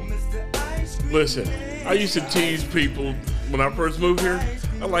people. Listen, I used to tease people when I first moved here.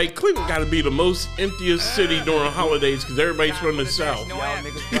 I'm like, Cleveland got to be the most emptiest city during holidays because everybody's from the South.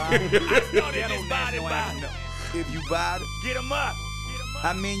 If you buy it, get them up.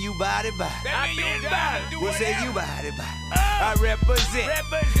 I mean, you buy it, buy. I mean, buy it. We'll say you buy it, buy. I represent.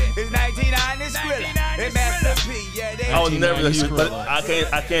 It's 1990 Skrilla. It's Master P. Yeah, they. I was never listen, but I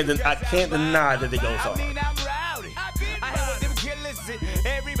can't deny that they go hard. I have them killers.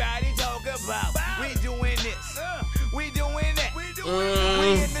 Everybody talk about. We doing this. We doing that.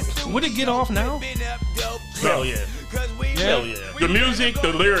 Would it get off now? Hell yeah. Hell yeah. The music,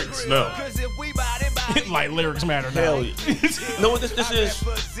 the lyrics, no. Like lyrics matter now. Hell yeah. No, this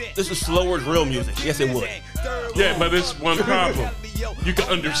is slower drill music. Yes, it would. Yeah, but it's one problem. You can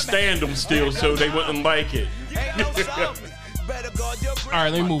understand them still, so they wouldn't like it. All right,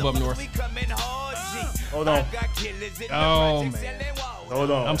 let me move up north. Hold on. Oh man.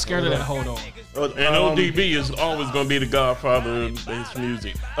 Hold on. I'm scared of that. Hold on. And ODB is always going to be the godfather of his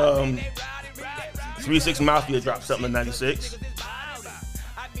music. 3 6 Mafia dropped something in 96.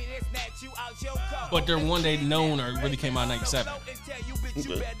 But their One Day Known or really came out in 97.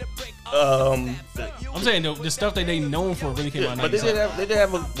 I'm saying the stuff that they known for really came out in 97. But they did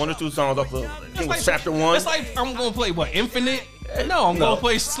have one or two songs off of I think it was Chapter 1. That's like I'm going to play what, Infinite? No, I'm going to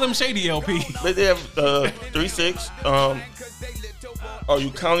play Slim Shady LP. They did have 3 6. Are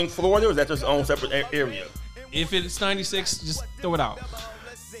you counting Florida or is that just its own separate area? If it's 96, just throw it out.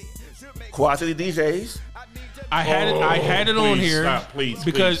 Quad City DJs. I had it on here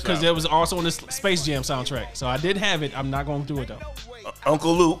because stop. it was also on the Space Jam soundtrack. So I did have it. I'm not going to do it though.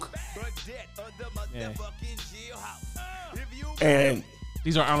 Uncle Luke. Yeah. And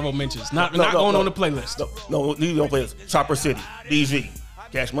these are honorable mentions. Not going on the playlist. No, these don't play this. Chopper City, DG.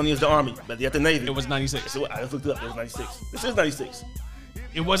 Cash Money is the Army, but they at the Navy. It was 96. I just looked it up. It was 96. This is 96.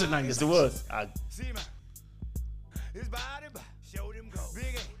 It wasn't 96. Yes, it was.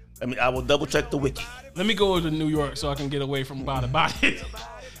 I mean, I will double check the wiki. Let me go to New York so I can get away from Bada Bada.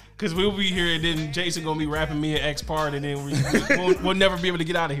 Because we'll be here and then Jason going to be rapping me an X part and then we'll never be able to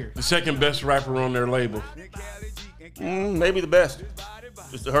get out of here. The second best rapper on their label. Maybe the best.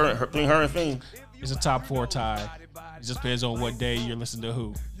 It's between her and Fiend. It's a top 4 tie. It just depends on what day you're listening to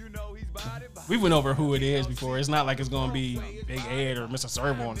who. We went over who it is before. It's not like it's going to be Big Ed or Mr.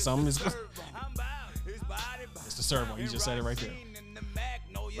 Servo or something. It's Mr. Servo. He just said it right there.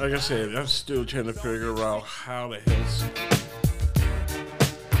 Like I said, I'm still trying to figure out how the hell's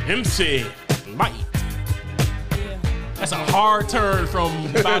MC Light. That's a hard turn from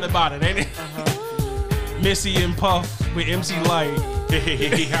Bada Bada, ain't it? Missy and Puff with MC Light.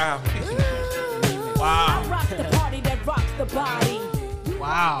 Wow.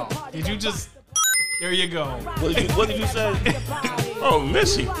 Wow. Did you just... There you go. What did you say? Oh,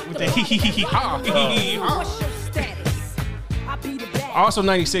 Missy. With the hee-hee-hee-ha. Also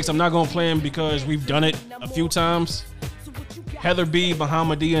 96, I'm not going to play him because we've done it a few times. Heather B,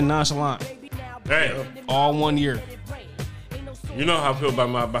 Bahamadia, and Nonchalant. Damn. All 1 year. You know how I feel about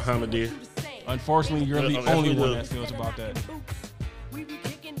my Bahamadia. Unfortunately, you're the only one that feels about that.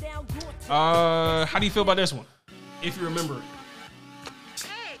 How do you feel about this one? If you remember it.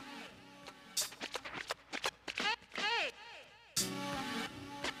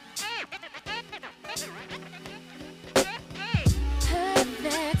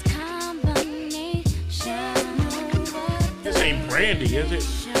 This ain't Brandy, is it?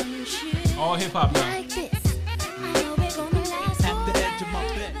 All hip hop now.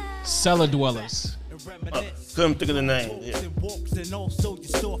 Cellar Dwellers. Couldn't think of the name. Yeah.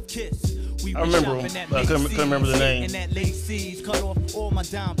 I remember him, but I couldn't remember the name.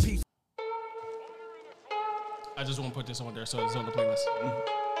 I just want to put this on there so it's on the playlist.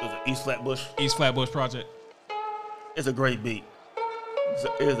 It was East Flatbush. East Flatbush Project. It's a great beat.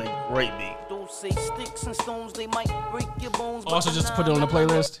 It is a great beat. Also, just to put it on the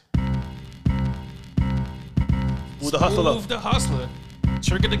playlist. With the Hustler. Smooth the Hustler.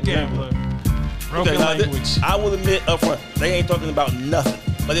 Trigger the Gambler. Broken Okay, Language. I will admit up front, they ain't talking about nothing,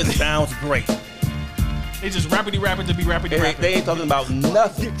 but it sounds great. They just rappity rapping to be rappity rapping. They ain't talking about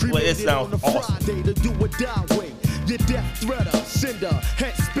nothing, but it sounds awesome. Your death threader, sender,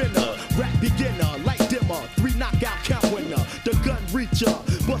 head spinner, rap beginner, light dimmer, 3 knockout count winner, the gun reacher,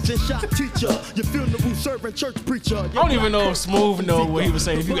 busting shot teacher, your funeral serving church preacher. I don't even know if Smooth know what he would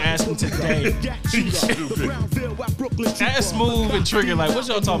say if you asked him today. Ask Smooth and Trigger, like, what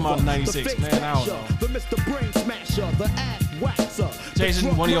y'all talking about in 96, man? I don't know. The Mr. Brain Smasher, the ass waxer.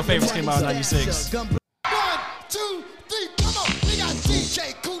 Jason, one of your favorites came out in 96. 1, 2, 3, come on. We got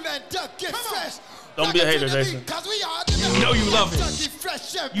DJ Kool and Duck, get fresh. Don't be a hater, Jason. You know you love it.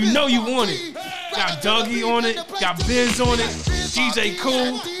 You know you want it. Got Dougie on it. Got Biz on it. DJ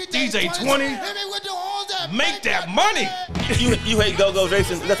Kool. DJ 20. Make that money. You hate Go-Go,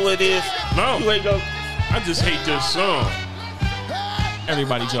 Jason? That's what it is? No. You hate Go. I just hate this song.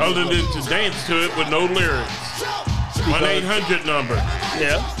 Everybody jump. Other than to dance to it with no lyrics. 1-800 number.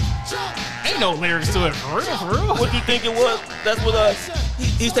 Yeah. Ain't no lyrics to it, for real. What do you think it was? That's what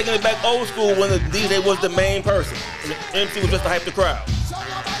he's taking it back old school when the DJ was the main person. And the MC was just to hype the crowd.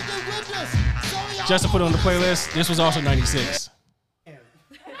 Just to put it on the playlist, this was also 96.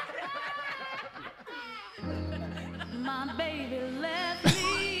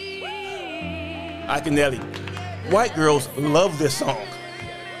 Akinyele. White girls love this song.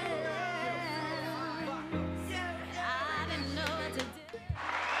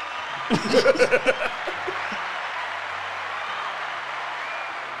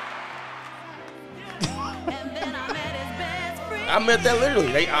 I meant that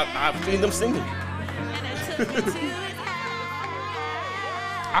literally. I've seen them singing.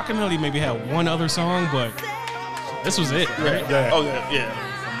 Akinyele maybe had one other song, but this was it, right? Yeah. Oh, yeah.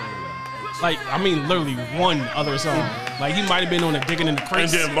 Like, I mean, literally one other song. Like, he might have been on a Digging in the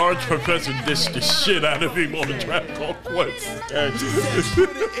Crates. And then Large Professor dissed the shit out of him on the track called Quest.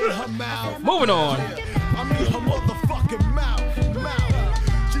 Moving on. I mean her motherfucking mouth.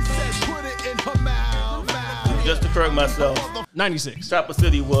 She says put it in her mouth. Just to correct myself, 96. Chopper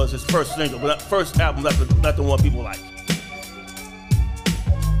City was his first single, but not first album, not the one people like.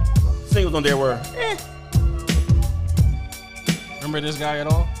 Singles on there were Remember this guy at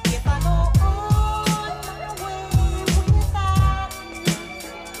all?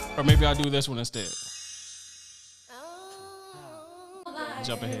 Or maybe I'll do this one instead.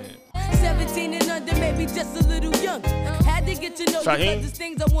 Jump ahead. 17 and under, maybe just a little young. Had to get to know you, cause there's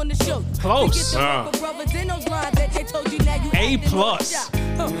things I wanna show. Close. A+. Oh,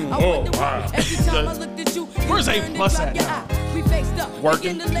 wow. Every time I looked at you, Where's A+ at now? We faced up.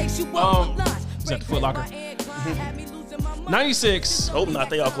 Working. Begin to lace you up with lines. Is that the Foot Locker? 96. Hope not.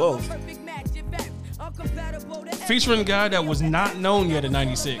 They all closed. Featuring a guy that was not known yet in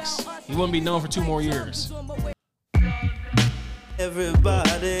 96. He wouldn't be known for 2 more years.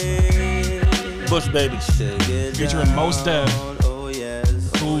 Everybody. Bush Baby. Featuring Mos Def.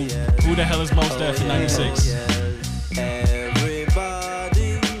 Who the hell is Mos Def in 96?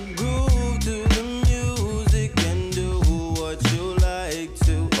 Everybody groove to the music and do what you like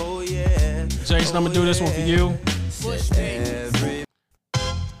to. Oh yeah. Jason, I'm gonna do this one for you.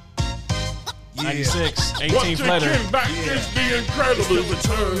 96, 18th letter. Back is the incredible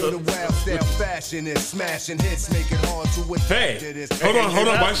return The wild style fashion is smashing hits, make it hard to Hey, hold on,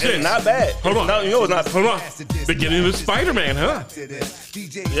 watch this. Not bad. Hold on. No, you know it's not. Hold on. Beginning of Spider-Man, huh?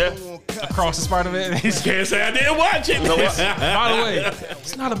 Yeah. Across the Spider-Man. Can't say I didn't watch it. You know what? By the way,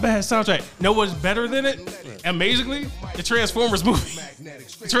 it's not a bad soundtrack. Know what's better than it? Amazingly, the Transformers movie.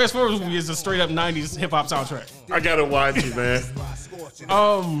 The Transformers movie is a straight up 90s hip hop soundtrack. I gotta watch it, man.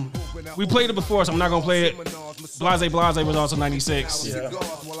 We played it before, so I'm not gonna play it. Blase Blase was also 96. Yeah.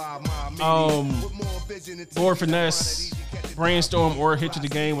 Lord Finesse, Brainstorm, or Hit You the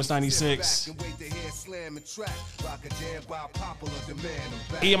Game was 96. I'm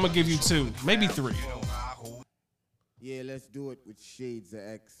gonna give you 2, maybe 3. Yeah, let's do it with Shades of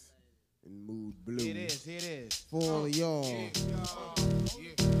X and Mood Blue. It is. For y'all.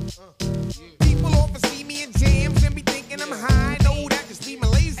 People often see me in jams and be thinking I'm high. No, that just leave me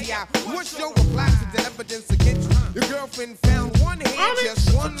lazy out. What's your reply to the evidence against you? Your girlfriend found one hand,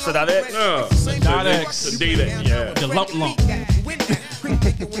 just one. Sadat X? No. Sadat X. Sadat, yeah. The Lump.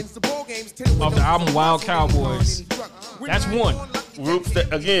 Off the album Wild Cowboys. That's one. Groups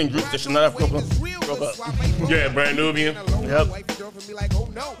that should not have broke up. Yeah, Brand Nubian. Yep.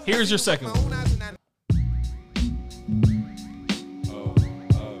 Here's your second one.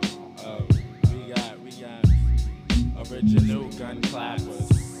 We got original gun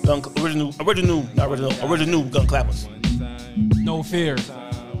clappers. Original gun clappers. No Fear.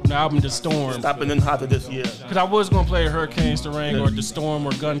 The album The Storm. Stopping in hotter this year. Because I was going to play Hurricane Starang or The Storm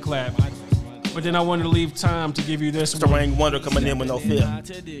or Gun Clap. But then I wanted to leave time to give you this one. Starang Wonder coming in with No Fear.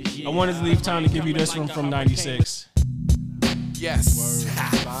 I wanted to leave time to give you this one from 96. Yes.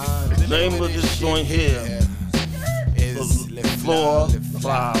 The name of this joint here is Floor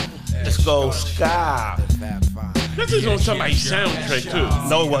Fly. Let's go Sky. This is on somebody's soundtrack too.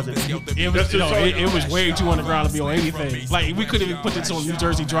 No, it wasn't. It was way too underground to be on anything. Like, we couldn't even put this on New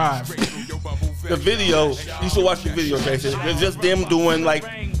Jersey Drive. The video, you should watch the video, Jason. It's just them doing like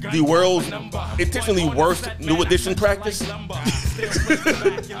the world's intentionally worst New Edition practice.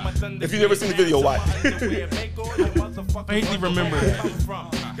 If you've never seen the video, watch. I vaguely remember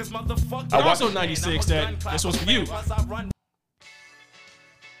that. I also 96 that this was for you.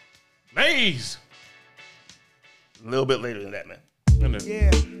 Maze. A little bit later than that, man.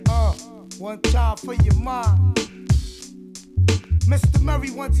 Yeah, one time for your mind. Mr. Murray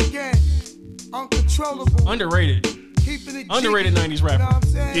once again, uncontrollable. Underrated. Underrated 90s rapper.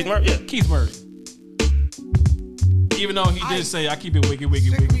 Keith Murray, yeah. Keith Murray. Even though he did say, I keep it wiggy.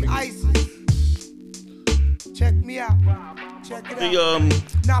 Check me out. Check it out.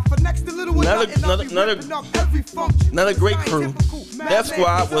 Now for next to little not a great crew. That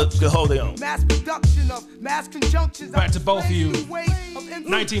squad was the whole thing. Mass production of mass conjunctions. Back to both of you.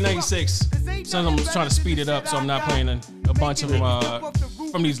 1996. So I'm trying to speed it up, so I'm not playing a bunch of them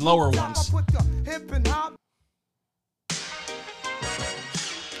from these lower ones.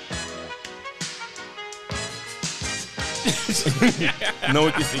 No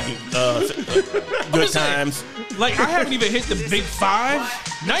one can see you. Good times. Like, I haven't even hit the big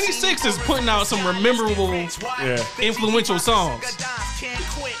 5. 96 is putting out some memorable, influential songs.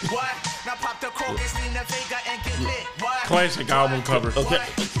 Classic album cover. Okay.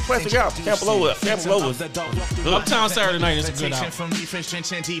 Classic album. Camp Below. Uptown Saturday Night is a good album.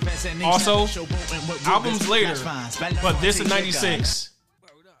 Also, albums later, but this is 96.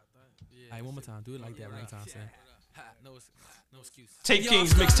 Hey, one more time. Do it like that one time, Sam. No excuse. Tape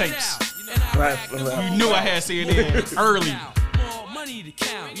Kings mixtapes. Right. You knew I had CNN early.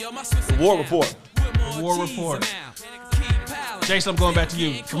 War Report. War Report. Jason, I'm going back to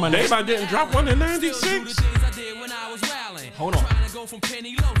you. Come on, Dave, I didn't drop one in 96. Hold on.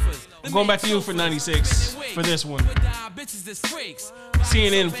 I'm going back to you for 96 for this one.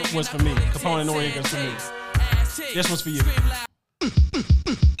 CNN was for me. Capone and Noriega's for me. This one's for you.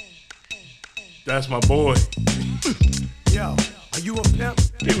 That's my boy. Yo, are you a pimp?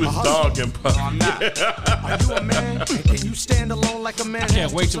 He was dogging Puff. No, I'm not. Are you a man? And can you stand alone like a man? I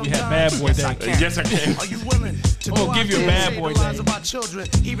can't wait till we have Bad Boy Day. Yes, I can. Are you willing To I'm gonna go give out you a there bad and boy save the lives name. of our children,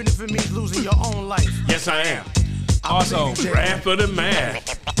 even if it means losing your own life. Yes, I am. Also, Rap of the man.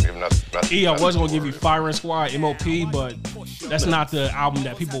 I was gonna give you Firing Squad MOP, but that's not the album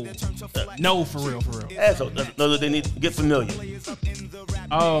that people know for real. So they need to get familiar.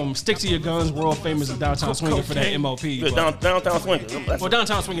 Stick to Your Guns, World Famous, and Downtown Swinging for that MOP. Yeah, Downtown Swinging. Well,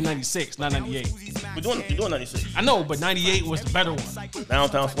 Downtown Swinging 96, not 98. You're doing 96. I know, but 98 was the better one.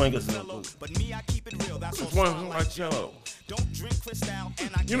 Downtown Swinging is real cool. It's one like yo.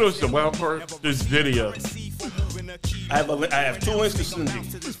 You know, it's the wild part. This video. I have two instances.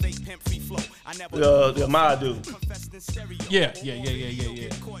 The Maya dude. Yeah.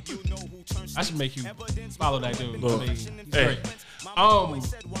 I should make you follow that dude. Look, I mean, hey.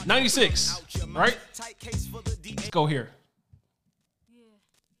 great. 96, right? Let's go here.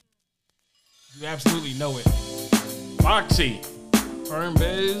 You absolutely know it. Foxy. Firm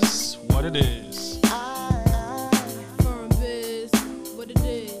Biz, what it is. Firm Biz, what it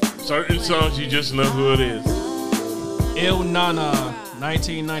is. Certain songs you just know who it is. Il Nana,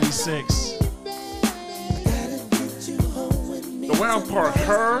 1996. The wild part,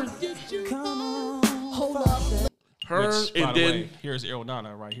 her, Which, and by the then way, here's Il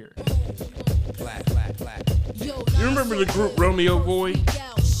Nana right here. you remember the group Romeo Boy?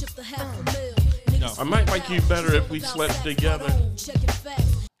 No. I might like you better if we slept together.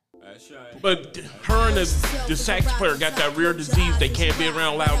 But her and the sax player got that rare disease. They can't be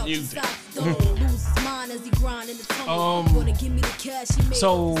around loud music.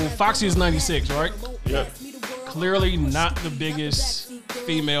 So Foxy is 96, right? Yeah. Clearly not the biggest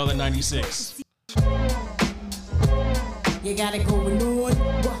female in 96. You gotta go Lord.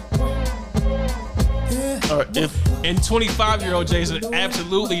 And 25-year-old Jason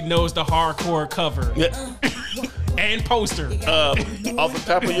absolutely knows the hardcore cover. Yeah. And poster. Off the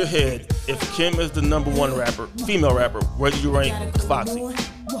top of your head, if Kim is the number one rapper, female rapper, where do you rank Foxy?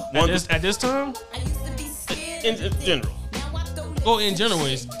 At this time? In general. Oh, in general,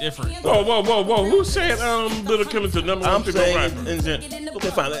 it's different. Whoa. Who said Little Kim is the number one female rapper? Okay,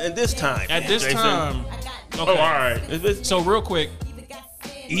 fine. At this time. At this Jason. time. Okay. Oh, all right. So real quick,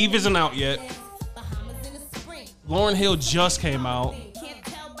 Eve isn't out yet. Lauryn Hill just came out.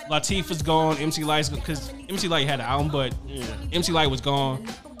 Latifah's gone. MC Light's because MC Light had an album, but MC Light was gone.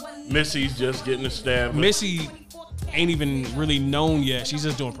 Missy's just getting established. Missy ain't even really known yet. She's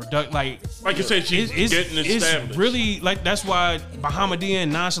just doing product. Like you said, she's getting established. It's really like that's why Bahamadia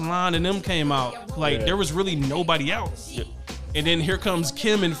and Nonchalant and them came out. Like there was really nobody else. Yeah. And then here comes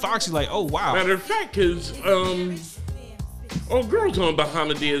Kim and Foxy. Like, oh wow. Matter of fact, cause girls on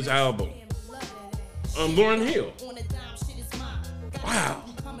Bahamadia's album, Lauryn Hill. Wow.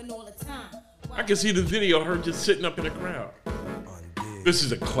 I can see the video of her just sitting up in the crowd. This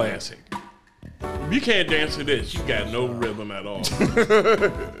is a classic. If you can't dance to this, you got no rhythm at all.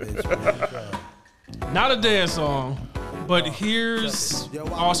 Not a dance song, but here's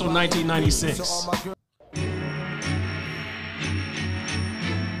also 1996.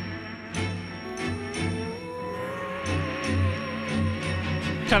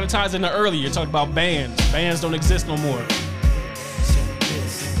 Kind of ties into earlier. You're talking about bands. Bands don't exist no more.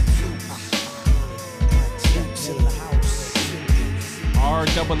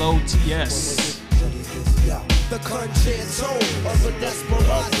 ROOTS. The concerto of a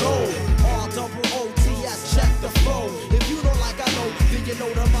desperado. ROOTS, check the flow. If you don't like I know, then you know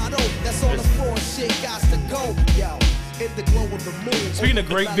the motto. That's on the floor, shit got to go. Yo, in the glow of the moon. Speaking of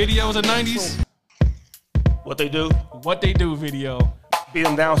great videos in the 90s. What they do? What they do video. Beat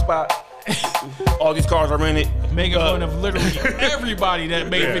them down spot. All these cars are rented. Making fun of literally everybody that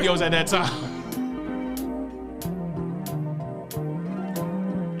made videos at that time.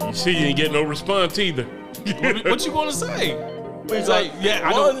 You see, you ain't getting no response either. What you gonna say? It's like,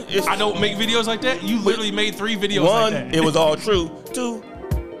 I don't make videos like that. You literally made 3 videos like that. It was all true. 2,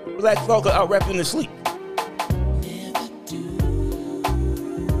 Black folk are out rapping in their sleep.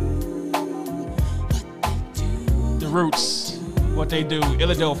 The Roots, what they do.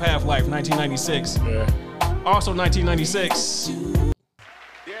 Illadelph Half-Life, 1996. Yeah. Also 1996.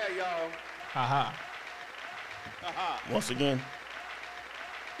 Yeah, y'all. Haha. Once again.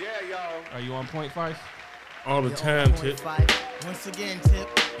 Yeah, y'all. Are you on point, Fife? All the time, Tip. Once again, Tip,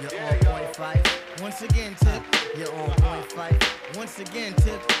 you're on point 5. Once again, Tip, you're on point 5. Once again,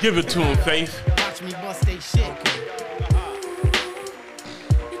 Tip. Give it to him, Faith. Watch me bust they shit.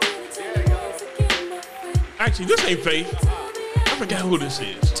 Actually, this ain't Faith. I forgot who this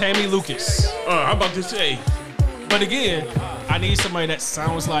is. Tammy Lucas. I'm about to say. But again, I need somebody that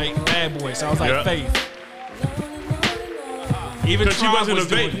sounds like Bad Boy, sounds like Faith. Even she wasn't a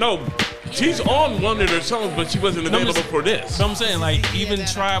Faith. No, She's on one of their songs, but she wasn't available for this. So I'm saying, like, even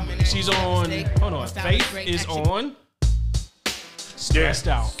Tribe, she's on. Hold on, Faith is on. Stressed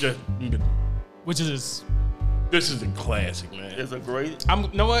Out, which is. This is a classic, man. It's a great. You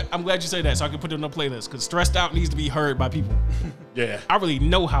know what? I'm glad you say that, so I can put it on the playlist because Stressed Out needs to be heard by people. Yeah, I really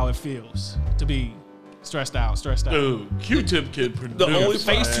know how it feels to be stressed out. Dude, Q-Tip kid produced. The only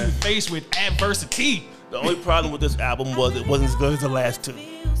face to face with adversity. The only problem with this album was it wasn't as good as the last two.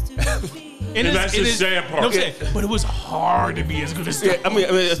 And that's the sad part. No, I'm saying, but it was hard to be as good as. Yeah, I mean,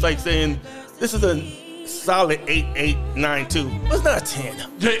 it's like saying this is a solid 8.892. It's not a 10.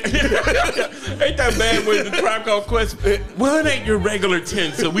 Ain't that bad when the Tribe Called Quest? Well, it ain't your regular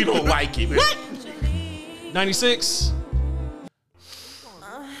 10, so we don't like it. What? 96.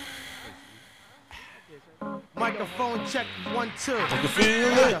 Microphone check 1 2. You can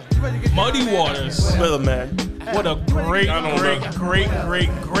feel it. Muddy Waters. Well, man. What a great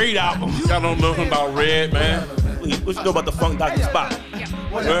album. Y'all don't know about Red, man. What you know about the Funk Doctor Spot?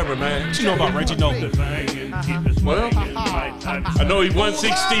 Whatever, man. What you know about Reggie Noble? Well, I know he won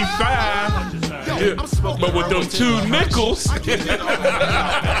 65, but with them 2 nickels.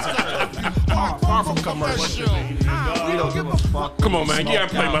 Far from commercial. We don't give a fuck. Come on, man. You gotta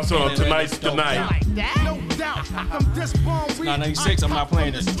play my song Tonight's the Night. No doubt. From this bomb, It's not 96. I'm not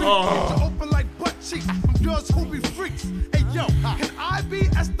playing this. Open like butt cheeks from girls who be freaks. Hey, yo, can I be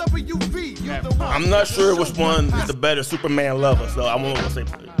SWV? You the one. I'm not sure which one is the better Superman lover, so I won't say.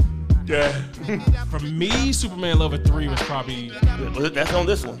 Yeah. For me, Superman Lover 3 was probably. That's on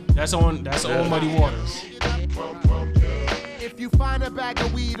this one. That's on Muddy Waters. If you find a bag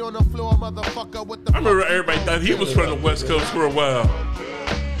of weed on the floor, motherfucker, what the I remember everybody thought he was from the West Coast for a while.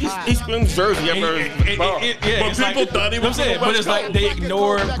 He screams Jersey. Yeah, but people thought he was from the West but it's like they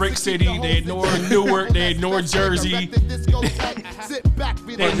ignore Brick City, they ignore Newark, they ignore Jersey.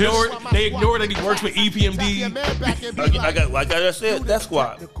 They ignore that he works with EPMD. Like I said, that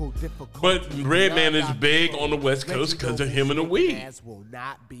squad. But Redman is big on the West Coast because of him and the weed. will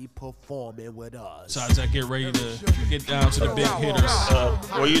not be performing with us. So as I get ready to get down to the big hitters.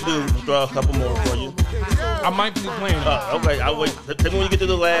 What you do? Draw a couple more for you. I might be playing. Okay, I'll wait. Tell me when you get to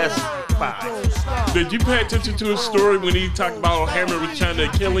the last 5. Did you pay attention to his story when he talked about Hammer was trying to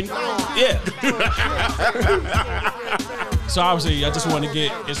kill him? Yeah. So obviously, I just want to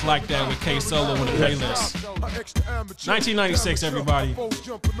get It's Like That with K Solo on the playlist. 1996, everybody.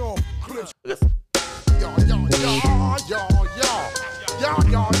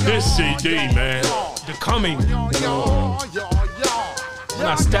 This CD, man. The Coming. When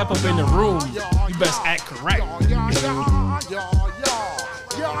I step up in the room, you best act correct.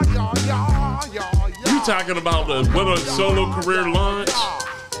 You talking about the Winter Solo career launch?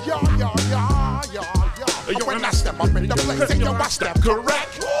 When I step up in the place, yo, I step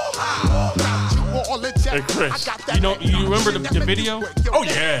correct. Hey, Chris. You remember the video? Oh,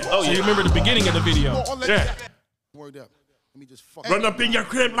 yeah. Oh, you remember the beginning of the video? Yeah. Word up. Let me just Run up in your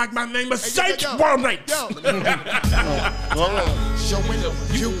crib like my name is Saint Warmate. Showing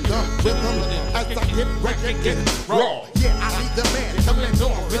you the rhythm as I get ready to get raw. Yeah, I need the man coming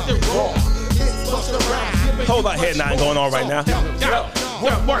on with the raw. It's Busta Rhymes. Whole lot head nine going on right now.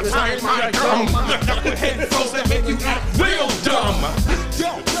 What works like my drum? Headphones that make you act real dumb.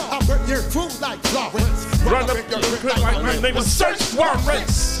 I work your crew like Florence. Run up in your crib like my name is Search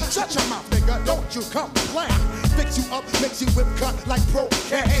Warrants. Shut your mouth, nigga. Don't you complain. Fix you up, makes you whip cut like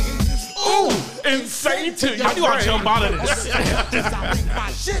cocaine. Ooh, insane to you. How do I jump out of this?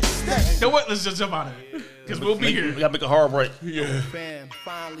 My shit stay. You know what? Let's just jump out of it. Because we'll be here. We gotta make a hard break. Yeah.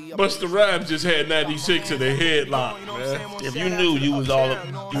 Busta Rhymes just had 96 in the headlock, man. If you knew, you was all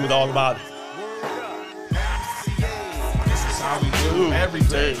about it. That's how we do every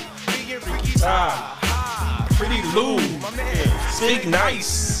day. Pretty Lou. Speak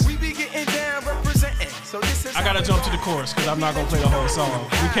nice. I gotta jump to the chorus because I'm not gonna play the whole song.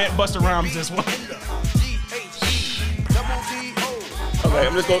 We can't Busta Rhymes this one. Okay,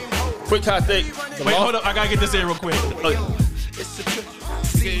 I'm just going quick hot take. Wait, hold up. I gotta get this in real quick.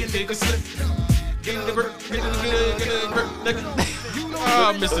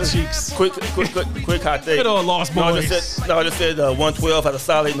 Mr. Cheeks. Quick hot take. Good old Lost Boys. I just said 112 had a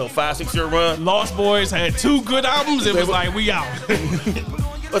solid 5-6 year run. Lost Boys had 2 good albums. It was like, we out.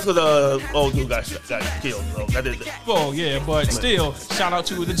 That's what the old dude got killed. Oh, yeah, but still, shout out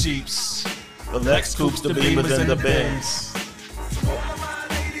to the Jeeps. The Lex Coupes, the Beamers, and the Benz.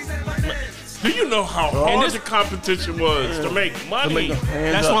 Do you know how hard the competition was to make money?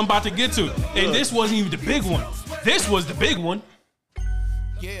 That's what I'm about to get to. And this wasn't even the big one. This was the big one.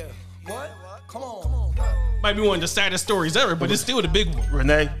 Yeah. What? Come on. Might be one of the saddest stories ever, but it's still the big one.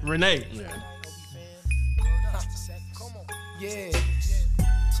 Renee. Yeah.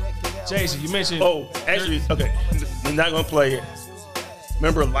 Jason, you mentioned. Oh, actually, okay. We're not gonna play it.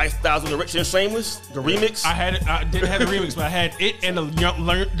 Remember Lifestyles of the Rich and Shameless, the remix? I didn't have the remix, but I had it and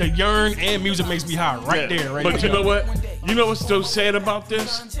the Yearn and Music Makes Me High there. But you know what? You know what's so sad about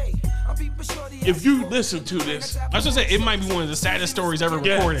this? If you listen to this, I was just saying it might be one of the saddest stories ever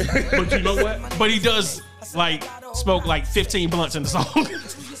recorded. But you know what? But he does smoke 15 blunts in the song.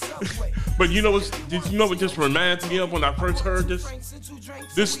 But you know what this reminds me of when I first heard this?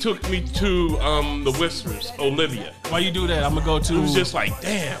 This took me to the Whispers, Olivia. Why you do that? I'm gonna go to. It was just like,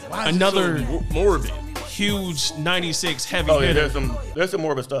 damn, why is another it so morbid? Huge 96 heavy hitter. There's some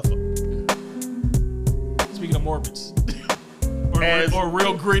morbid stuff. Speaking of morbids. or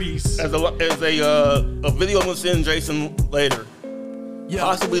real gritties. As a video I'm gonna send Jason later.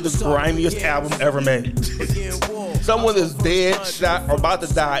 Possibly the grimiest album ever made. Someone is dead, shot, or about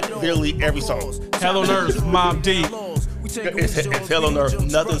to die literally every song. Hell on Earth, Mob Deep. It's Hell on Earth.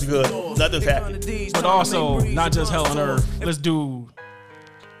 Nothing's good. Nothing's happening. But also, not just Hell on Earth. Let's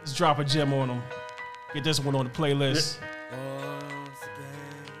drop a gem on them. Get this one on the playlist.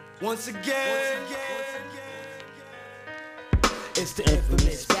 Once again. It's the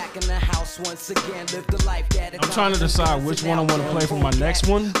infamous back in the house once again. Live the life that I'm trying to decide which one I want to play for my next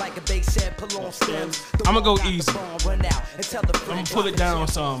one. I'm gonna go easy. I'm gonna pull it down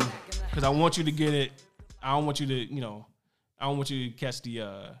some because I want you to get it. I don't want you to, I don't want you to catch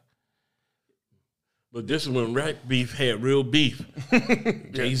the. But this is when Rap Beef had real beef.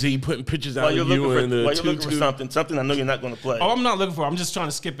 Jay-Z putting pictures out of you in the you're looking for something I know you're not going to play. Oh, I'm not looking for. I'm just trying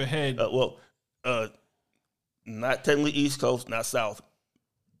to skip ahead. Not technically East Coast, not South.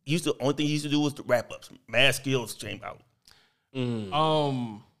 The only thing he used to do was the wrap ups. Mad Skills came out.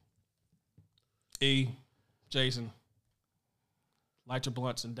 Jason, light your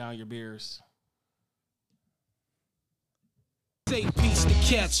blunts and down your beers. Say peace to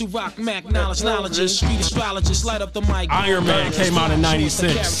cats who rock Mac knowledge, street astrologists, light up the mic. Iron Man came out in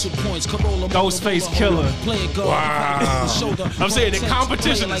 96. Ghostface Killer. Wow. I'm saying the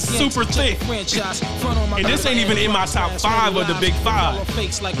competition is super thick. And this ain't even in my top 5 of the big 5.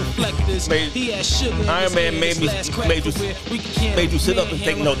 Iron Man made you sit up and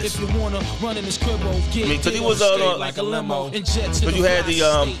take notice. Because he was because you had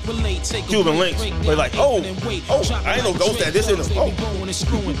the Cuban Links. They're like, oh, I ain't no Ghost at this in. Oh.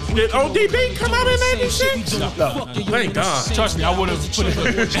 Did ODB come out in 96? No. Thank God. Trust me, I would have put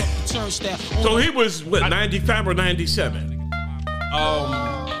it. So he was, 95 or 97?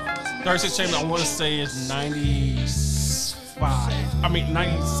 36 Chambers, I want to say is 95. I mean,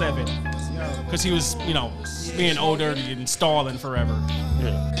 97. Because he was, being older and stalling forever.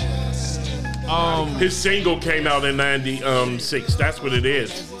 Yeah. His single came out in 96. That's what it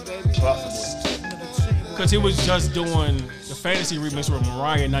is. Because he was just doing the Fantasy remix with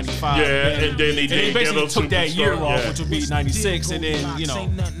Mariah in 95. Yeah, and then he basically took that year off, which would be 96, and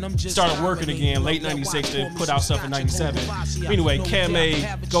then, started working again late 96 to put out stuff in 97. Anyway, Cam-A,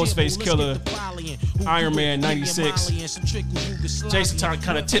 Ghostface Killer, Iron Man 96. Jason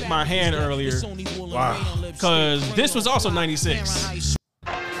kind of tipped my hand earlier. Wow. Because this was also 96.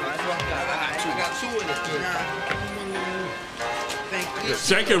 The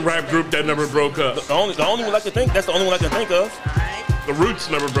second rap group that never broke up. The only one I can think. That's the only one I can think of. The Roots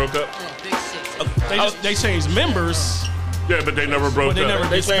never broke up. They changed members. Yeah, but they never broke up. They never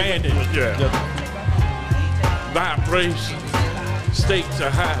disbanded. Yeah. Vibration, stakes are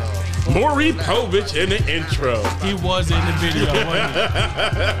high. Maury Povich in the intro. He was in the video.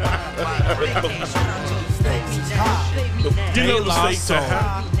 You know the stakes are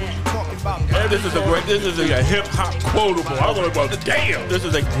high. This is a hip hop quotable. I was like, damn. This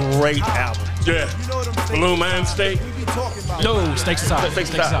is a great album. Yeah. Blue Man Steak. No, Stakes Aside.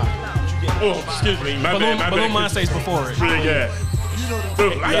 Stakes Aside. Oh, excuse me. My bad. Blue Man Steak's before it. Yeah.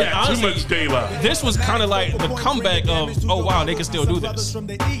 I had honestly, too much daylight. This was kind of like the comeback of, oh wow, they can still do this.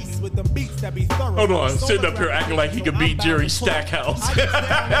 Hold on, sitting up here acting like he could beat Jerry Stackhouse.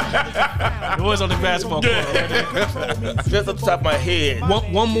 It was on the basketball court. Right? Just off the top of my head.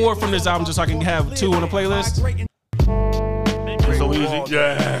 One more from this album, just so I can have 2 on the playlist. So easy.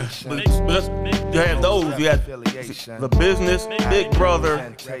 Yeah. You had those. You had The Business, Big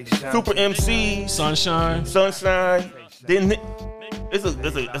Brother, Super MC, Sunshine. Didn't it? It's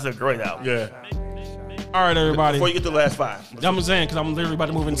a great album. Yeah. All right, everybody. Before you get to the last 5. I'm saying because I'm literally about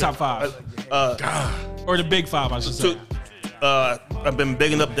to move in the top 5. Or the big 5, I should say. I've been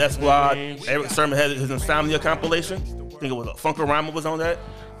bigging up Death Squad. Eric Sermon had his Insomnia compilation. I think it was Funkorama was on that.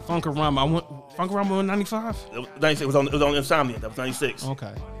 Funkorama. Funkorama in 95? 96 was on Insomnia. That was 96.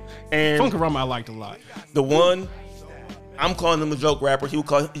 Okay. And Funkorama I liked a lot. The one, I'm calling him a joke rapper. He would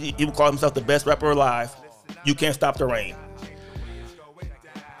call himself the best rapper alive. You Can't Stop the Rain.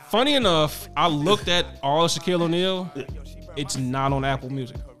 Funny enough, I looked at all of Shaquille O'Neal. It's not on Apple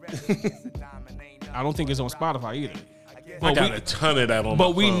Music. I don't think it's on Spotify either. I got a ton of that on my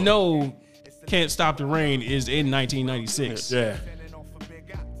But we phone. know Can't Stop the Rain is in 1996. Yeah.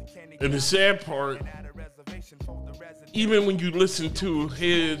 And the sad part, even when you listen to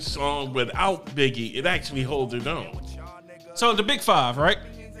his song without Biggie, it actually holds it on. So the Big Five, right?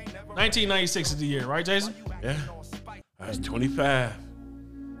 1996 is the year, right, Jason? Yeah. I was 25.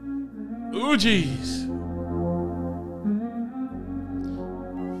 Ooh, geez.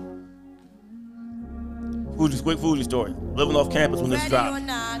 Quick Fuji story. Living off campus when this dropped.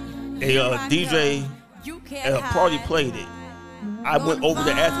 A DJ at a party played it. I went over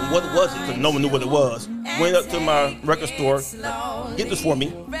to ask him what was it because no one knew what it was. Went up to my record store, get this for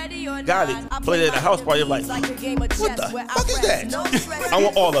me, got it, played it at a house party. Like, what the fuck is that? I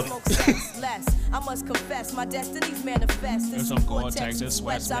want all of it. I must confess, my destiny's manifest. There's some Gore-Tex and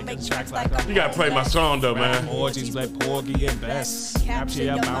sweats making tracks like You gotta play my song though, man. Orgies like Porgy and Bess. Capture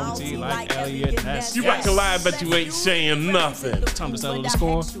your bounty like Elliot Ness. You about to lie, but you ain't saying nothing. Time to settle the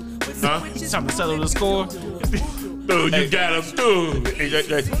score. Huh? Time to settle the score. Dude, you got him,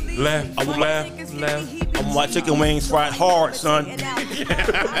 dude. Left. I want my chicken wings fried hard, son.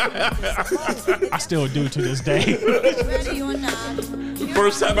 I still do to this day. The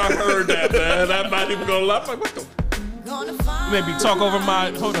first time I heard that, man, I'm not even gonna laugh. Like, what the? Maybe talk over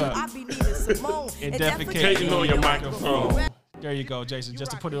my. Hold up. And defecating on your microphone. There you go, Jason.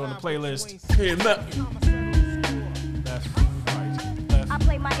 Just to put it on the playlist. Hey, left, right, left. I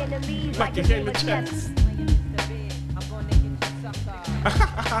play my enemies like a game of chess.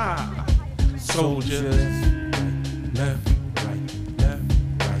 Soldiers. Left, right.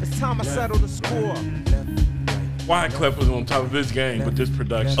 It's time I settle the score. Wyclef was on top of his game with this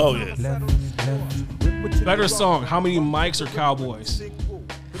production. Oh, yeah. Better song. How many mics are Cowboys?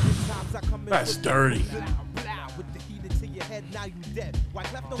 That's dirty.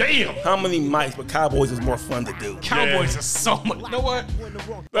 Damn. How many mics? But Cowboys is more fun to do. Cowboys are so much. You know what?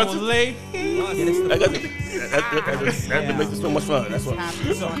 That's Olay. That makes it so much fun. That's what.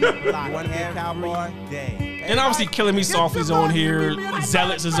 And obviously, Killing Me Softly's on here.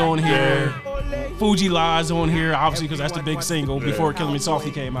 Zealots is on here. Fuji Lies on here, obviously, because that's the big single before Killing Me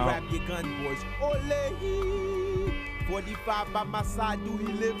Softly came out. 45 by my side, do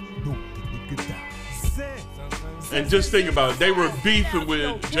he live? No. And just think about it. They were beefing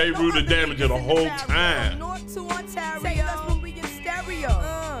with J. Rue Damager the whole time. North to Ontario. Say that's when we in stereo.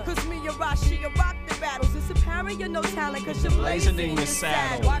 Cause me and Rashi rock the battles. It's apparent you're no talent cause you're blazing in your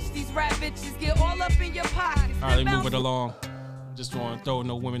saddle. Watch these rap bitches get all up in your pockets. All right, move it along. Just want to throw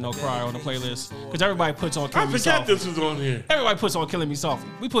No Women No Cry on the playlist because everybody puts on Killing Me Softly. I forgot this was on here. Everybody puts on Killing Me Softly.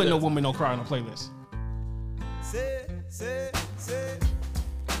 We put No Woman No Cry on the playlist.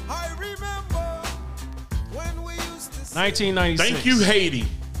 I remember when we used to 1996. Thank you, Haiti.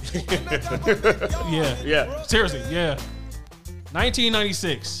 Yeah. Seriously, yeah.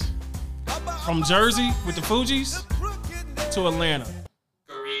 1996. From Jersey with the Fugees to Atlanta.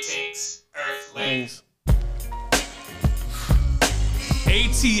 Greetings, Earthlings.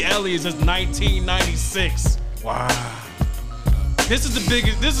 A.T. Elliott is 1996. Wow. This is the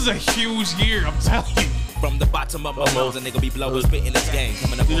biggest, this is a huge year, I'm telling you. From the bottom of my nose, a nigga be blowing, spitting this game.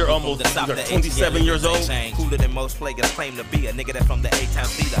 Coming up These are almost 27 years old. Cooler than most players claim to be. A nigga that from the A-Town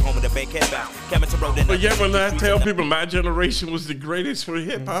C, the home of the Bankhead bound. Coming to road in But yeah, when I tell people my generation was the greatest for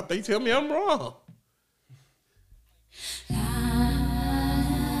hip hop, they tell me I'm wrong.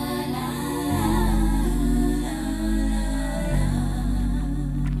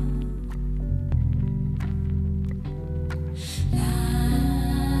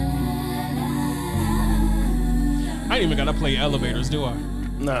 I ain't even gotta play Elevators, do I?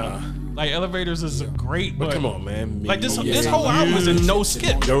 Nah. Like Elevators is great, but come on, man. Like this whole album is a no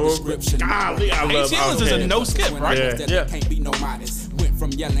skip. Golly, I love ATL is a no skip, right? Yeah. Can't be no modest. Went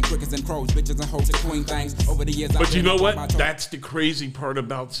from yelling crickets and crows, bitches and hoes to queen things. Over the years, But you know what? That's the crazy part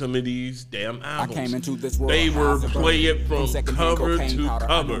about some of these damn albums. I came into this world. They were play it from cover to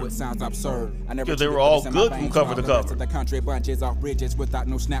cover. It sounds absurd. Because they were all good from cover to cover. The country bunches off bridges without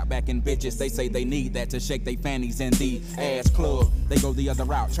no snapback and bitches. They say they need that to shake their fannies in the ass club. They go the other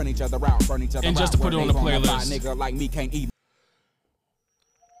route, turn each other out, burn each other out. And just to put it on the playlist. Nigga like me can't even.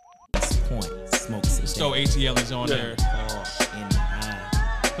 Still ATL is on there.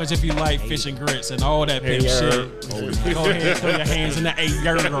 Because if you like fish and grits and all that pimp shit, go ahead and throw your hands in the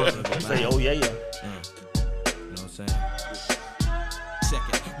air. Say, oh yeah. You know what I'm saying? Check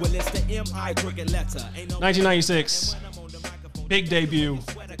it. Well, it's the M.I. cricket letter. 1996. Big debut.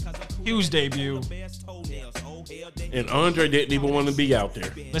 Huge debut. And Andre didn't even want to be out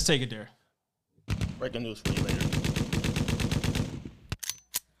there. Let's take it there. Breaking news for you later.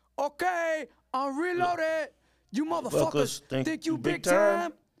 Okay, I'm reloaded. You motherfuckers think you big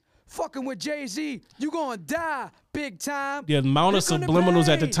time? Fucking with Jay-Z, you gonna die big time. The amount of subliminals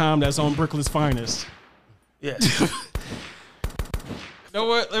at the time that's on Brooklyn's finest. Yeah. You know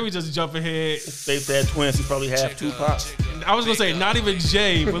what? Let me just jump ahead. If they said twins, he probably have Tupac. I was gonna say not even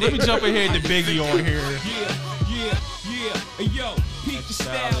Jay, but let me jump ahead to Biggie on here. Yeah. Hey, yo, peep the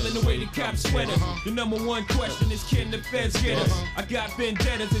style and the way the cops sweat us. The number one question is, can the feds get us? I got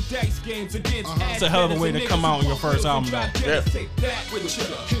vendettas and dice games against ass. It's a hell of a way to come out on your first album, though. Yeah. Take that with you.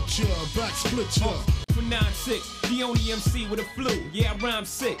 Hit ya, back split ya. For 9-6, the only MC with a flu. Yeah, I rhyme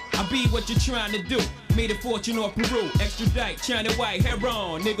sick. I be what you're trying to do. Made a fortune off Peru. Extradite, China white, hair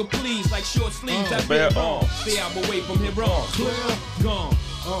on. Nigga, please, like short sleeves, I bear on. Stay out away from here on. Clear. Gone.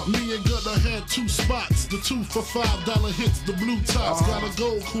 Me and Gunna had 2 spots. The 2 for $5 hits, the blue tops. Gotta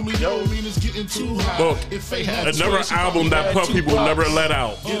go, Coolio, mean it's getting too hot. Look, if they had another album that Puff people never let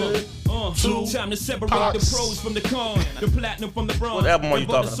out. Time to separate the pros from the con, the platinum from the bronze. What album are you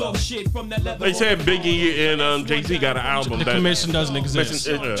talking about? Shit from that leather. They said Biggie and Jay-Z got an album. The Commission doesn't exist.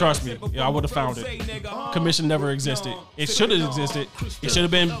 Trust me. Yeah, I would have found it. Commission never existed. It should have existed. It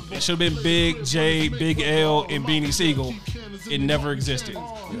should have been Big J, Big L, and Beanie Siegel. It never existed.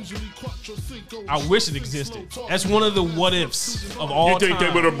 I wish it existed. That's one of the what ifs of all time. You think they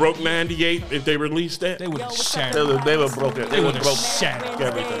would have broke 98 if they released that? They would have shattered. They would have broke it. They would have shattered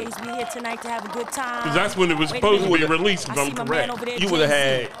everything. We here tonight to have a good time. Because that's when it was supposed to be released, if I'm correct. You would have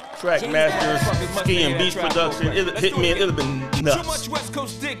had Track Masters, Ski and Beach Production, Hitman, it would have been nuts. Too much West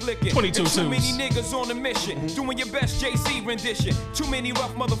Coast dick licking. 22 Too many twos. niggas on a mission. Doing your best JC rendition. Too many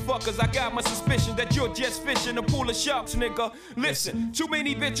rough motherfuckers. I got my suspicion that you're just fishing a pool of sharks, nigga. Listen, too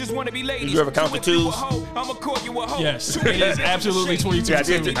many bitches want to be ladies. You ever count the twos? I'ma call you a hoe. Yes, it is absolutely 22 Yeah, I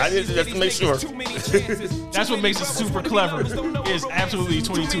twos. did just to make sure. That's what makes it super clever. It's absolutely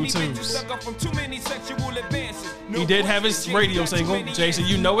 22 twos. He did have his radio single, Jason,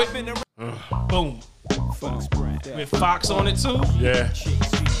 you know it. Boom. With Fox on it too. Yeah.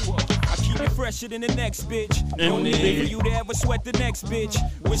 I keep it fresher than the next bitch. No Indeed. need for you to ever sweat the next bitch.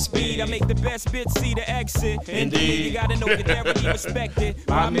 With speed, I make the best bitch see the exit. Indeed. You gotta know that they're really respected.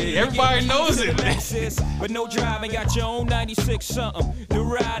 I mean, everybody knows it. Lexus, but no driving, got your own 96 something. The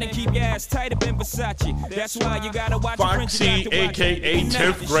ride and keep your ass tight up in Versace. That's why you gotta watch Foxy, aka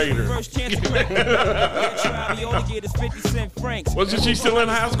 10th grader. First chance to crack it. Try me, only get is 50 cent francs. Wasn't she still in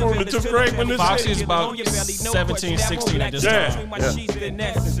high school in the 10th grade when this Foxy hit? is about 17, 16 at this time.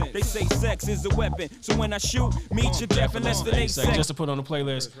 They say sex is a weapon, so when I shoot, meet your death unless the next Just to put on the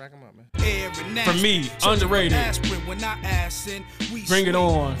playlist. For me, underrated. Bring it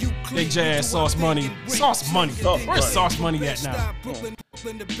on. Big Jazz, Sauce Money. Sauce Money. Where's Sauce Money at now?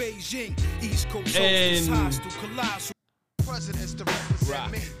 And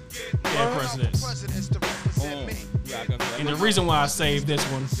yeah, presidents. And the reason why I saved this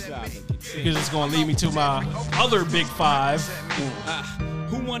one because it's gonna lead me to my other big 5.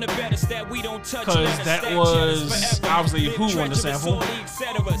 Who wanna bet us that we don't touch? Because that was obviously who won the sample.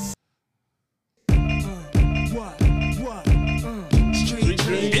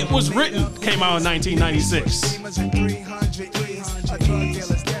 It Was Written came out in 1996.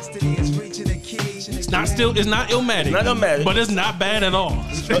 It's not Illmatic. Not Illmatic. But it's not bad at all.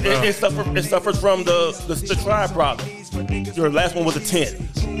 It suffers from the Tribe problem. Your last one was a 10.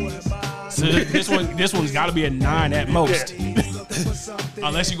 So this one's got to be a 9 at most.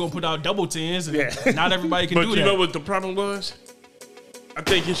 Unless you're gonna put out double 10s, and not everybody can do that. But you know what the problem was? I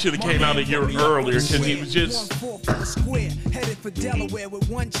think it should have came out a year earlier because he was just.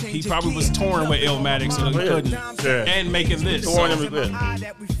 He probably was torn with Illmatic, so he couldn't. Yeah. And making this. Torn him with this.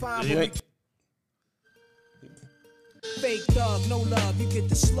 Fake thug, no love, you get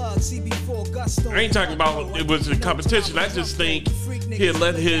the slug. See before gusto. I ain't talking about it was a competition. I just think he had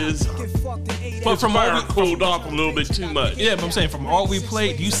let his fire cooled off a little bit too much. Yeah, but I'm saying from all we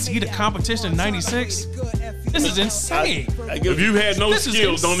played, do you see the competition in 96? This is insane. If you had no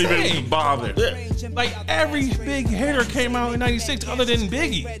skills, don't even bother. Like every big hitter came out in 96 other than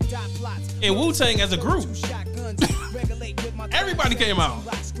Biggie. And Wu-Tang as a group. Everybody came out.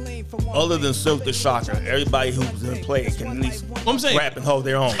 Other than Silk the Shocker, everybody who's in play can at least rap and hold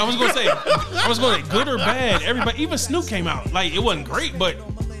their own. I was gonna say, good or bad, everybody, even Snoop came out. Like it wasn't great, but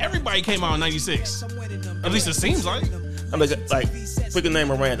everybody came out in 96. At least it seems like. I'm like pick a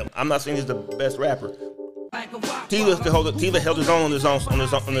name at random. I'm not saying he's the best rapper. Tiva held his own on this album.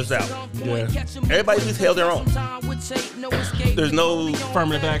 Yeah. Everybody just held their own. There's no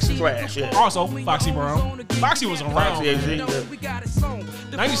affirmative action. Trash. Yeah. Also, Foxy Brown. Foxy was around. Foxy AZ, yeah.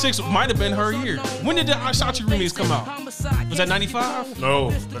 96 might have been her year. When did the I Shot You remix come out? Was that 95?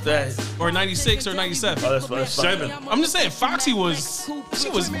 No. Or 96 or 97? Oh, that's 7. I'm just saying, Foxy was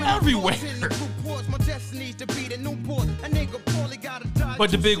everywhere. But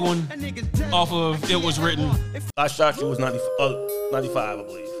the big one off of It Was Written. I Shot You was 95, I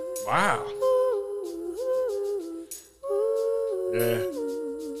believe. Wow. Yeah.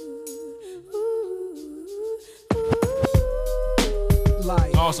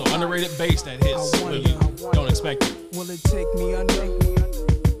 Also, underrated bass that hits when you don't expect it. Will it take me under?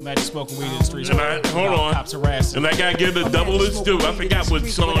 Magic Smoking Weed in the streets. Hold on. Cops harassing. And I gotta give it a double its due. I forgot what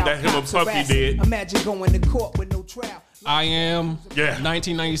song that him and Puffy did. Imagine going to court with no trial. I Am. Yeah.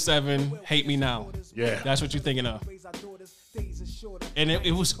 1997. Hate Me Now. Yeah. That's what you're thinking of. And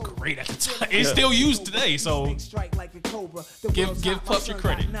it was great at the time. It's still used today, so give Puff your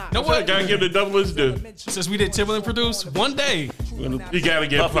credit. No what? Gotta give the double its due. Since we did Timbaland produce, one day you gotta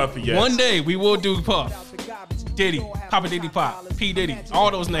give Puffy. Yes. One day we will do Puff, Diddy, Papa Diddy Pop, P Diddy, all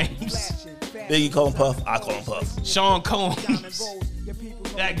those names. Biggie call him Puff, I call him Puff. Sean Combs,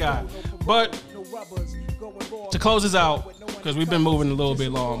 that guy. But to close this out, because we've been moving a little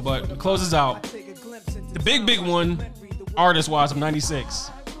bit long, but to close this out, the big one. Artist-wise of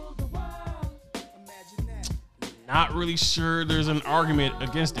 96. Not really sure there's an argument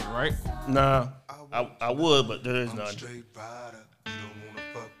against it, right? Nah, I would, but there is none.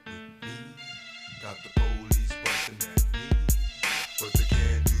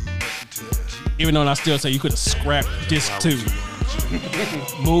 Even though I still say you could have scrapped disc 2.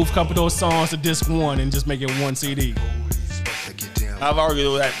 Move a couple of those songs to disc 1 and just make it one CD. I've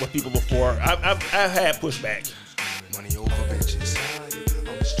argued with that with people before. I've had pushback.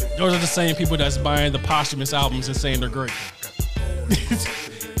 Those are the same people that's buying the posthumous albums and saying they're great.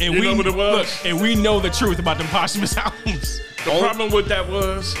 And you know what it was? Look, and we know the truth about the posthumous albums. The problem with that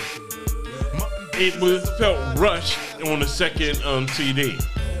was it felt rushed on the second CD.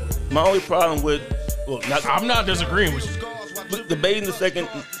 My only problem with I'm not disagreeing with you. Debating the second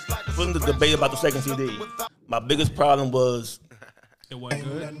debate about the second CD. My biggest problem was it wasn't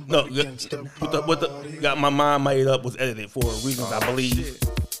good. No, what got my mind made up was edited for reasons I believe.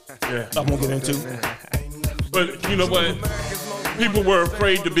 Yeah, I won't get into. But you know what? People were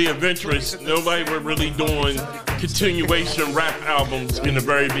afraid to be adventurous. Nobody were really doing continuation rap albums in the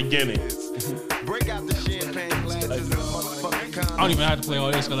very beginning. I don't even have to play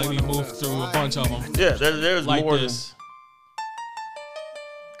all this because we moved through a bunch of them. Yeah, there's like more. This.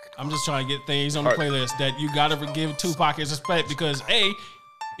 I'm just trying to get things on the playlist that you gotta give Tupac his respect because A,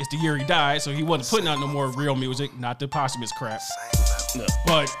 it's the year he died, so he wasn't putting out no more real music, not the posthumous crap. No.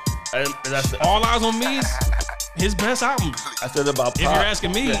 But All Eyes on Me is his best album. I said about Pac. If you're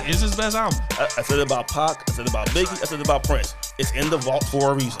asking me, it's his best album. I said about Pac, I said about Biggie, I said about Prince. It's in the vault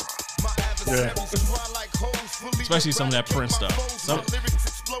for a reason. Yeah. Especially some of that Prince stuff.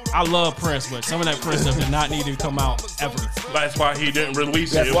 I love Prince, but some of that Prince stuff did not need to come out ever. That's why he didn't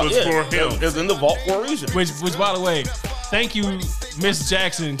release it. It was for him. It was in the vault for a reason. Which, by the way, thank you, Miss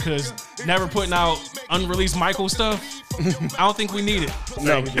Jackson, because never putting out unreleased Michael stuff. I don't think we need it.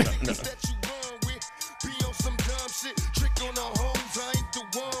 No.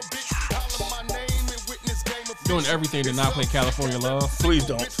 Doing everything to not play California Love. Please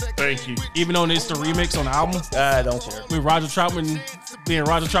don't. Thank you. Even though it's the remix on the album. I don't care. With Roger Troutman being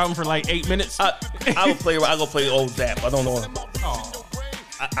Roger Troutman for like 8 minutes. I go play old Zap. I don't know. Oh.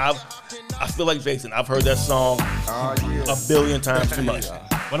 I feel like Jason. I've heard that song a billion times too much.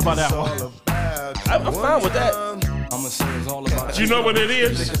 What about that one? I'm fine with that. Do you know what it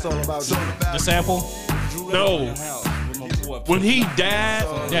is? The sample? No. When he died,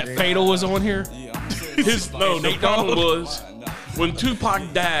 that Fatal was on here. The problem was when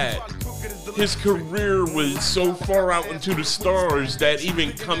Tupac died, his career was so far out into the stars that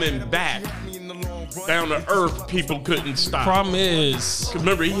even coming back down to earth, people couldn't stop. Problem is,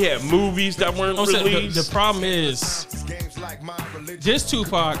 remember he had movies that weren't released. The problem is, this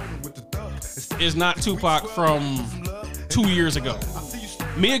Tupac is not Tupac from 2 years ago.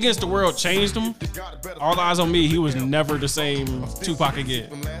 Me Against the World changed him. All Eyes on Me, he was never the same Tupac again.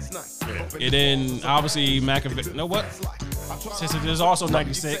 And then obviously Machiavelli. You know what? Since it is also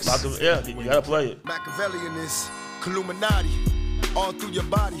 96. Yeah, you gotta play it. Machiavellian is Illuminati all through your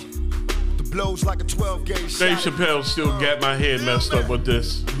body. The blows like a 12 gauge. Dave Chappelle still got my head messed up with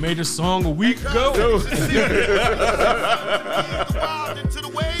this. Made a song a week ago.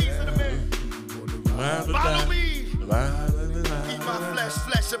 Follow me. Eat my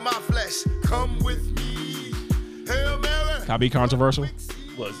flesh and my flesh. Come with me. Hail Mary. Can I be controversial?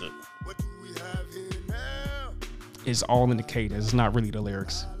 Was it? It's all in the cadence. It's not really the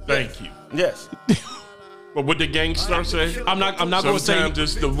lyrics. Thank you. Yes. But what the Gangstar say? I'm not going to say. Sometimes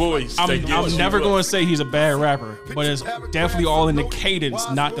it's the voice. I'm never going to say he's a bad rapper, but it's definitely all in the cadence,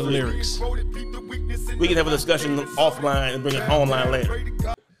 not the lyrics. We can have a discussion offline and bring it online later.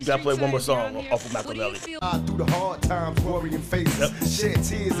 You gotta play one more song off of Machiavelli. Through the hard times, worrying faces. Shed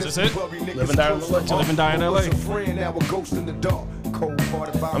tears. Is this it? Live and Die in LA. Live and Die in LA.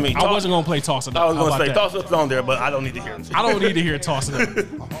 I mean, I wasn't gonna play Toss It Up. I was gonna say Toss It Up's on there, but I don't need to hear it. I don't need to hear Toss It Up.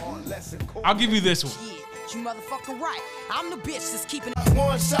 I'll give you this one. You motherfucking right. I'm the bitch that's keeping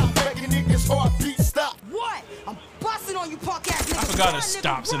one shot, making niggas heartbeat stop. What? I'm busting on you punk ass niggas. I forgot it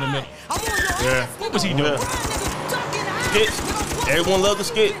stops in the middle. I'm on your Yeah. What was he doing? Skits. Everyone loves the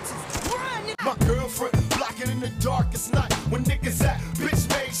skit. My girlfriend blocking in the darkest night when niggas at bitch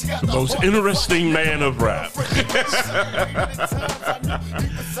made. She got The most interesting man of rap. One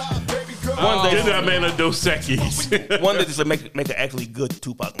day, Get that man a Dos Equis. One day, just to make an actually good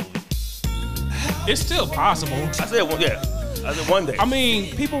Tupac movie. It's still possible. I said one. Yeah. I said one day. I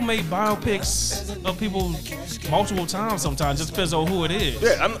mean, people make biopics of people multiple times sometimes. Just depends on who it is.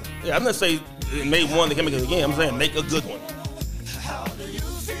 Yeah, I'm not saying make one, they can make it again. I'm saying make a good one.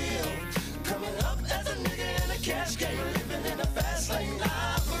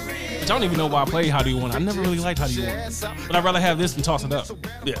 I don't even know why I played How Do You Want It. I never really liked How Do You Want It. But I'd rather have this than Toss It Up.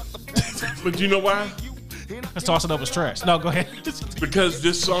 Yeah. But you know why? Because Toss It Up was trash. No, go ahead. Because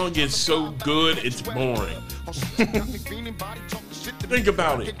this song is so good, it's boring. Think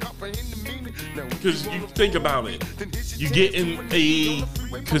about it. Because you think about it. You getting a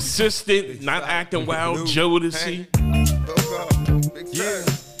consistent, not acting wild Jodeci. Yeah.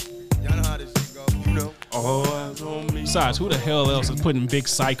 Y'all know how this shit go. You know. Besides, who the hell else is putting Big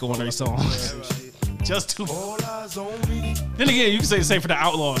Psycho on their songs? Just too. Then again, you can say the same for the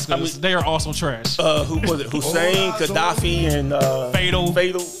Outlaws because they are also trash. Who was it? Hussein, Gaddafi, and Fatal,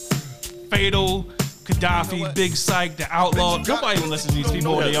 Fatal, Gaddafi, Big Psych, the Outlaw. Nobody even listens to these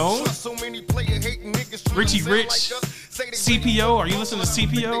people on their own. Richie Rich, CPO. Are you listening to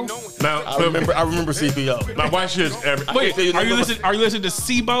CPO? Now, I remember CPO. My wife is. Wait, are you listening to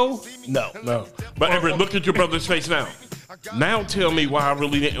SIBO? No. But Everett, look at your brother's face now. Now tell me why I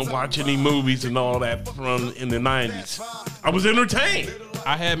really didn't watch any movies and all that from in the 90s. I was entertained.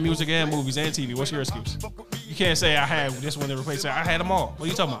 I had music and movies and TV. What's your excuse? You can't say I had this one that replaced it. I had them all. What are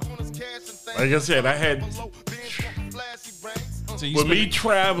you talking about? Like I said, I had. So with me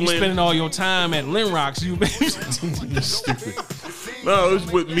traveling, you spending all your time at Linrocks. You stupid. No, it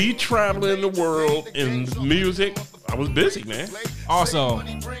was with me traveling the world and music. I was busy, man. Also,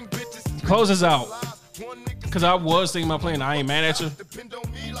 close us out. Because I was thinking about playing I Ain't Mad At You.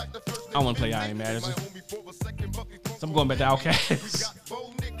 I want to play I Ain't Mad At You. So I'm going back to Outkast.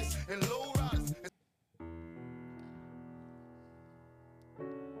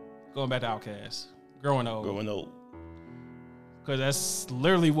 Going back to Outkast. Growing Old. Because that's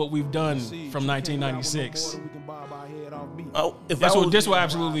literally what we've done from 1996. Oh, this will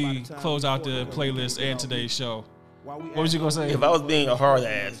absolutely close out the playlist and today's show. What was you going to say? If I was being a hard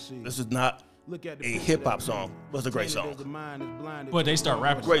ass, this is not a hip hop song, but it's a great song. But they start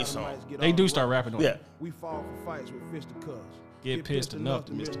rapping. Great song. They do start rapping on it. Yeah. We fall for fights with fist to cuss. Get pissed enough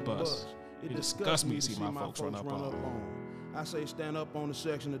to miss the bus. It disgusts me to see my folks run up on. I say stand up on the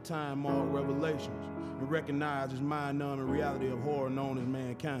section of time marked Revelations and recognize his mind knowing the reality of horror known as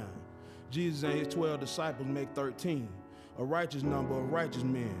mankind. Jesus and his 12 disciples make 13, a righteous number of righteous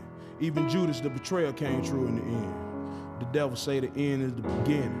men. Even Judas the betrayer came true in the end. The devil say the end is the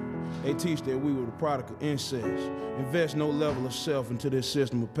beginning. They teach that we were the product of incest. Invest no level of self into this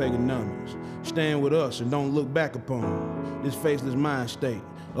system of pagan numbers. Stand with us and don't look back upon this faceless mind state,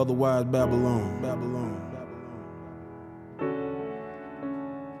 otherwise Babylon.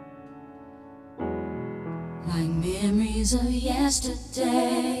 Like memories of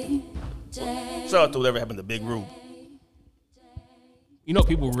yesterday. Shout out to whatever happened to Big Rube. You know,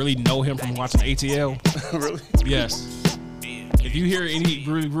 people really know him from watching ATL. Really? Yes. If you hear any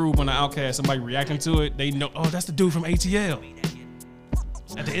Rube on the Outkast, somebody reacting to it, they know, oh, that's the dude from ATL.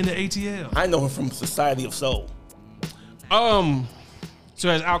 At the end of ATL. I know him from Society of Soul. So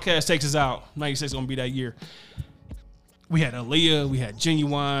as Outkast takes us out, 96 is gonna be that year. We had Aaliyah, we had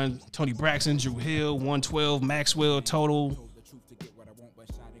Genuine, Tony Braxton, Drew Hill, 112, Maxwell, Total.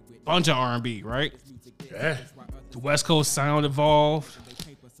 bunch of R&B, right? Yeah. The West Coast sound evolved.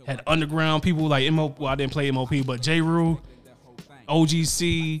 Had underground people like MOP. Well, I didn't play MOP, but J. Rue,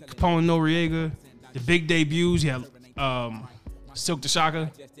 OGC, Capone Noriega. The big debuts. You had Silk the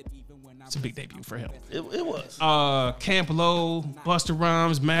Shaka. It's a big debut for him. It was. Camp Lo, Busta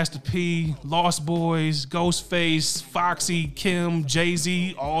Rhymes, Master P, Lost Boys, Ghostface, Foxy, Kim,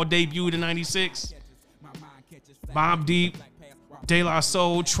 Jay-Z, all debuted in 96. Mobb Deep, De La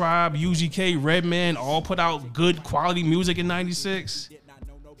Soul, Tribe, UGK, Redman, all put out good quality music in 96.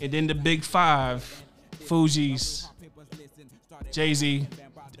 And then the Big Five, Fugees, Jay-Z,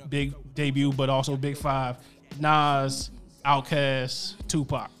 big debut, but also Big Five, Nas, Outkast,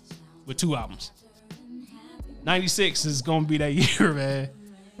 Tupac, with 2 albums. 96 is gonna be that year, man.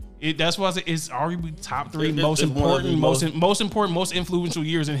 That's why it's arguably top 3 most important, most influential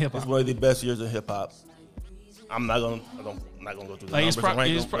years in hip hop. It's one of the best years in hip hop. I'm not gonna go through the numbers.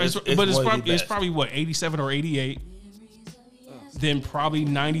 It's probably what 87 or 88. Then probably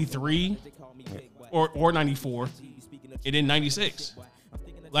 93 or 94, and then 96.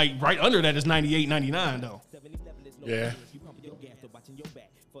 Like right under that is 98, 99 though. Yeah.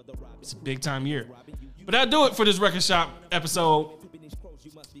 It's a big time year. But that'll do it for this Record Shop episode.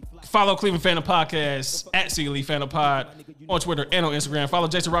 Follow Cleveland Phantom Podcast at CLE Phantom Pod on Twitter and on Instagram. Follow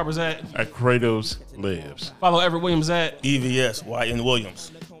Jason Roberts at Kratos Lives. Follow Everett Williams at EVS YN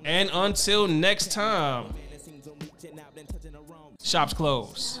Williams. And until next time, shop's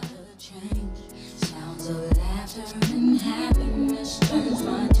closed. Sounds of laughter and happiness turns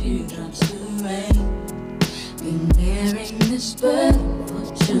my teardrops to rain. Been bearing this burden for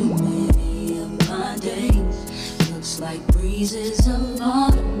too many of my days. Looks like breezes of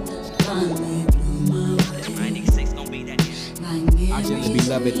autumn that finally blew my way. 96 gon' be that year. Our dearly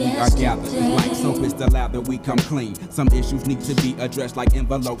beloved, we are gathered. Like soap is the lab that we come clean. Some issues need to be addressed like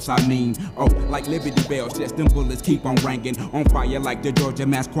envelopes, I mean. Oh, like Liberty Bells, just them bullets keep on ringing. On fire like the Georgia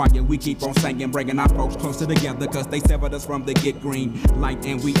Mass Choir, we keep on singing. Bringing our folks closer together, cause they severed us from the get green light.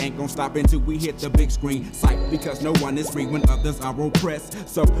 And we ain't gonna stop until we hit the big screen sight. Because no one is free when others are oppressed.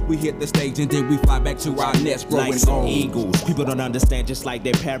 So we hit the stage and then we fly back to our nest. Like some eagles, people don't understand, just like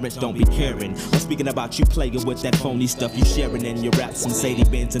their parents don't be caring. I'm speaking about you playing with that phony stuff you sharing in your raps and Sadie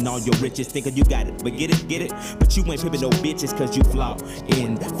Benz and all your riches, thinking you got it, but get it, but you ain't pimping no bitches cause you flaw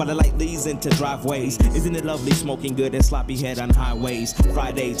in. Follow like leads into driveways, isn't it lovely smoking good and sloppy head on highways?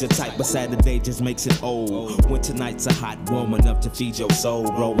 Fridays are tight, but Saturday just makes it old. Winter nights are hot, warm enough to feed your soul,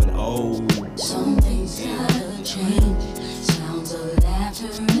 growing old. Something's gotta change. Sounds of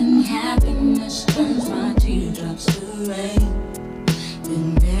laughter and happiness turns my teardrops to rain.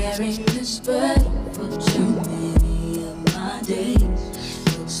 Been bearing this burden for too many of my days.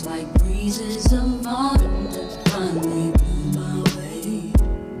 Looks like breezes of autumn that finally blew my way.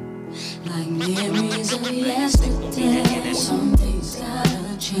 Like memories of yesterday. Something's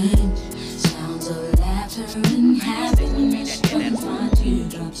gotta change. Sounds of laughter and happiness turns my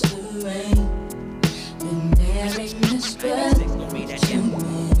teardrops to rain. Been bearing this burden for too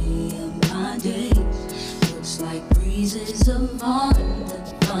many of my days. Looks like breezes of autumn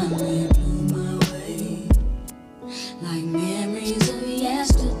that finally blew my way. Like memories of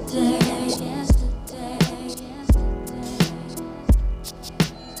yesterday.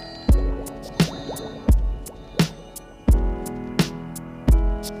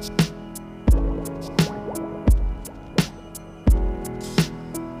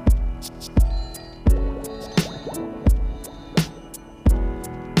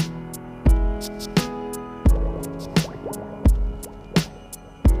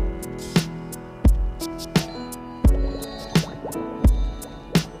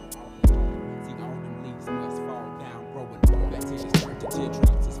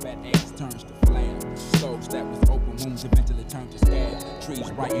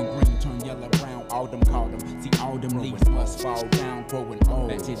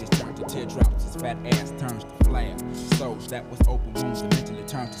 Titties turn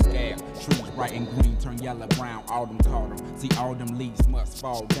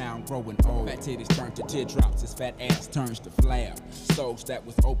to teardrops, his fat ass turns to flab. Souls that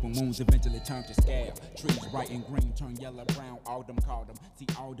was open wounds eventually turn to scab. Trees bright and green turn yellow, brown, autumn called them. See,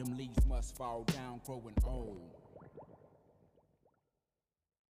 autumn leaves must fall down, growing old.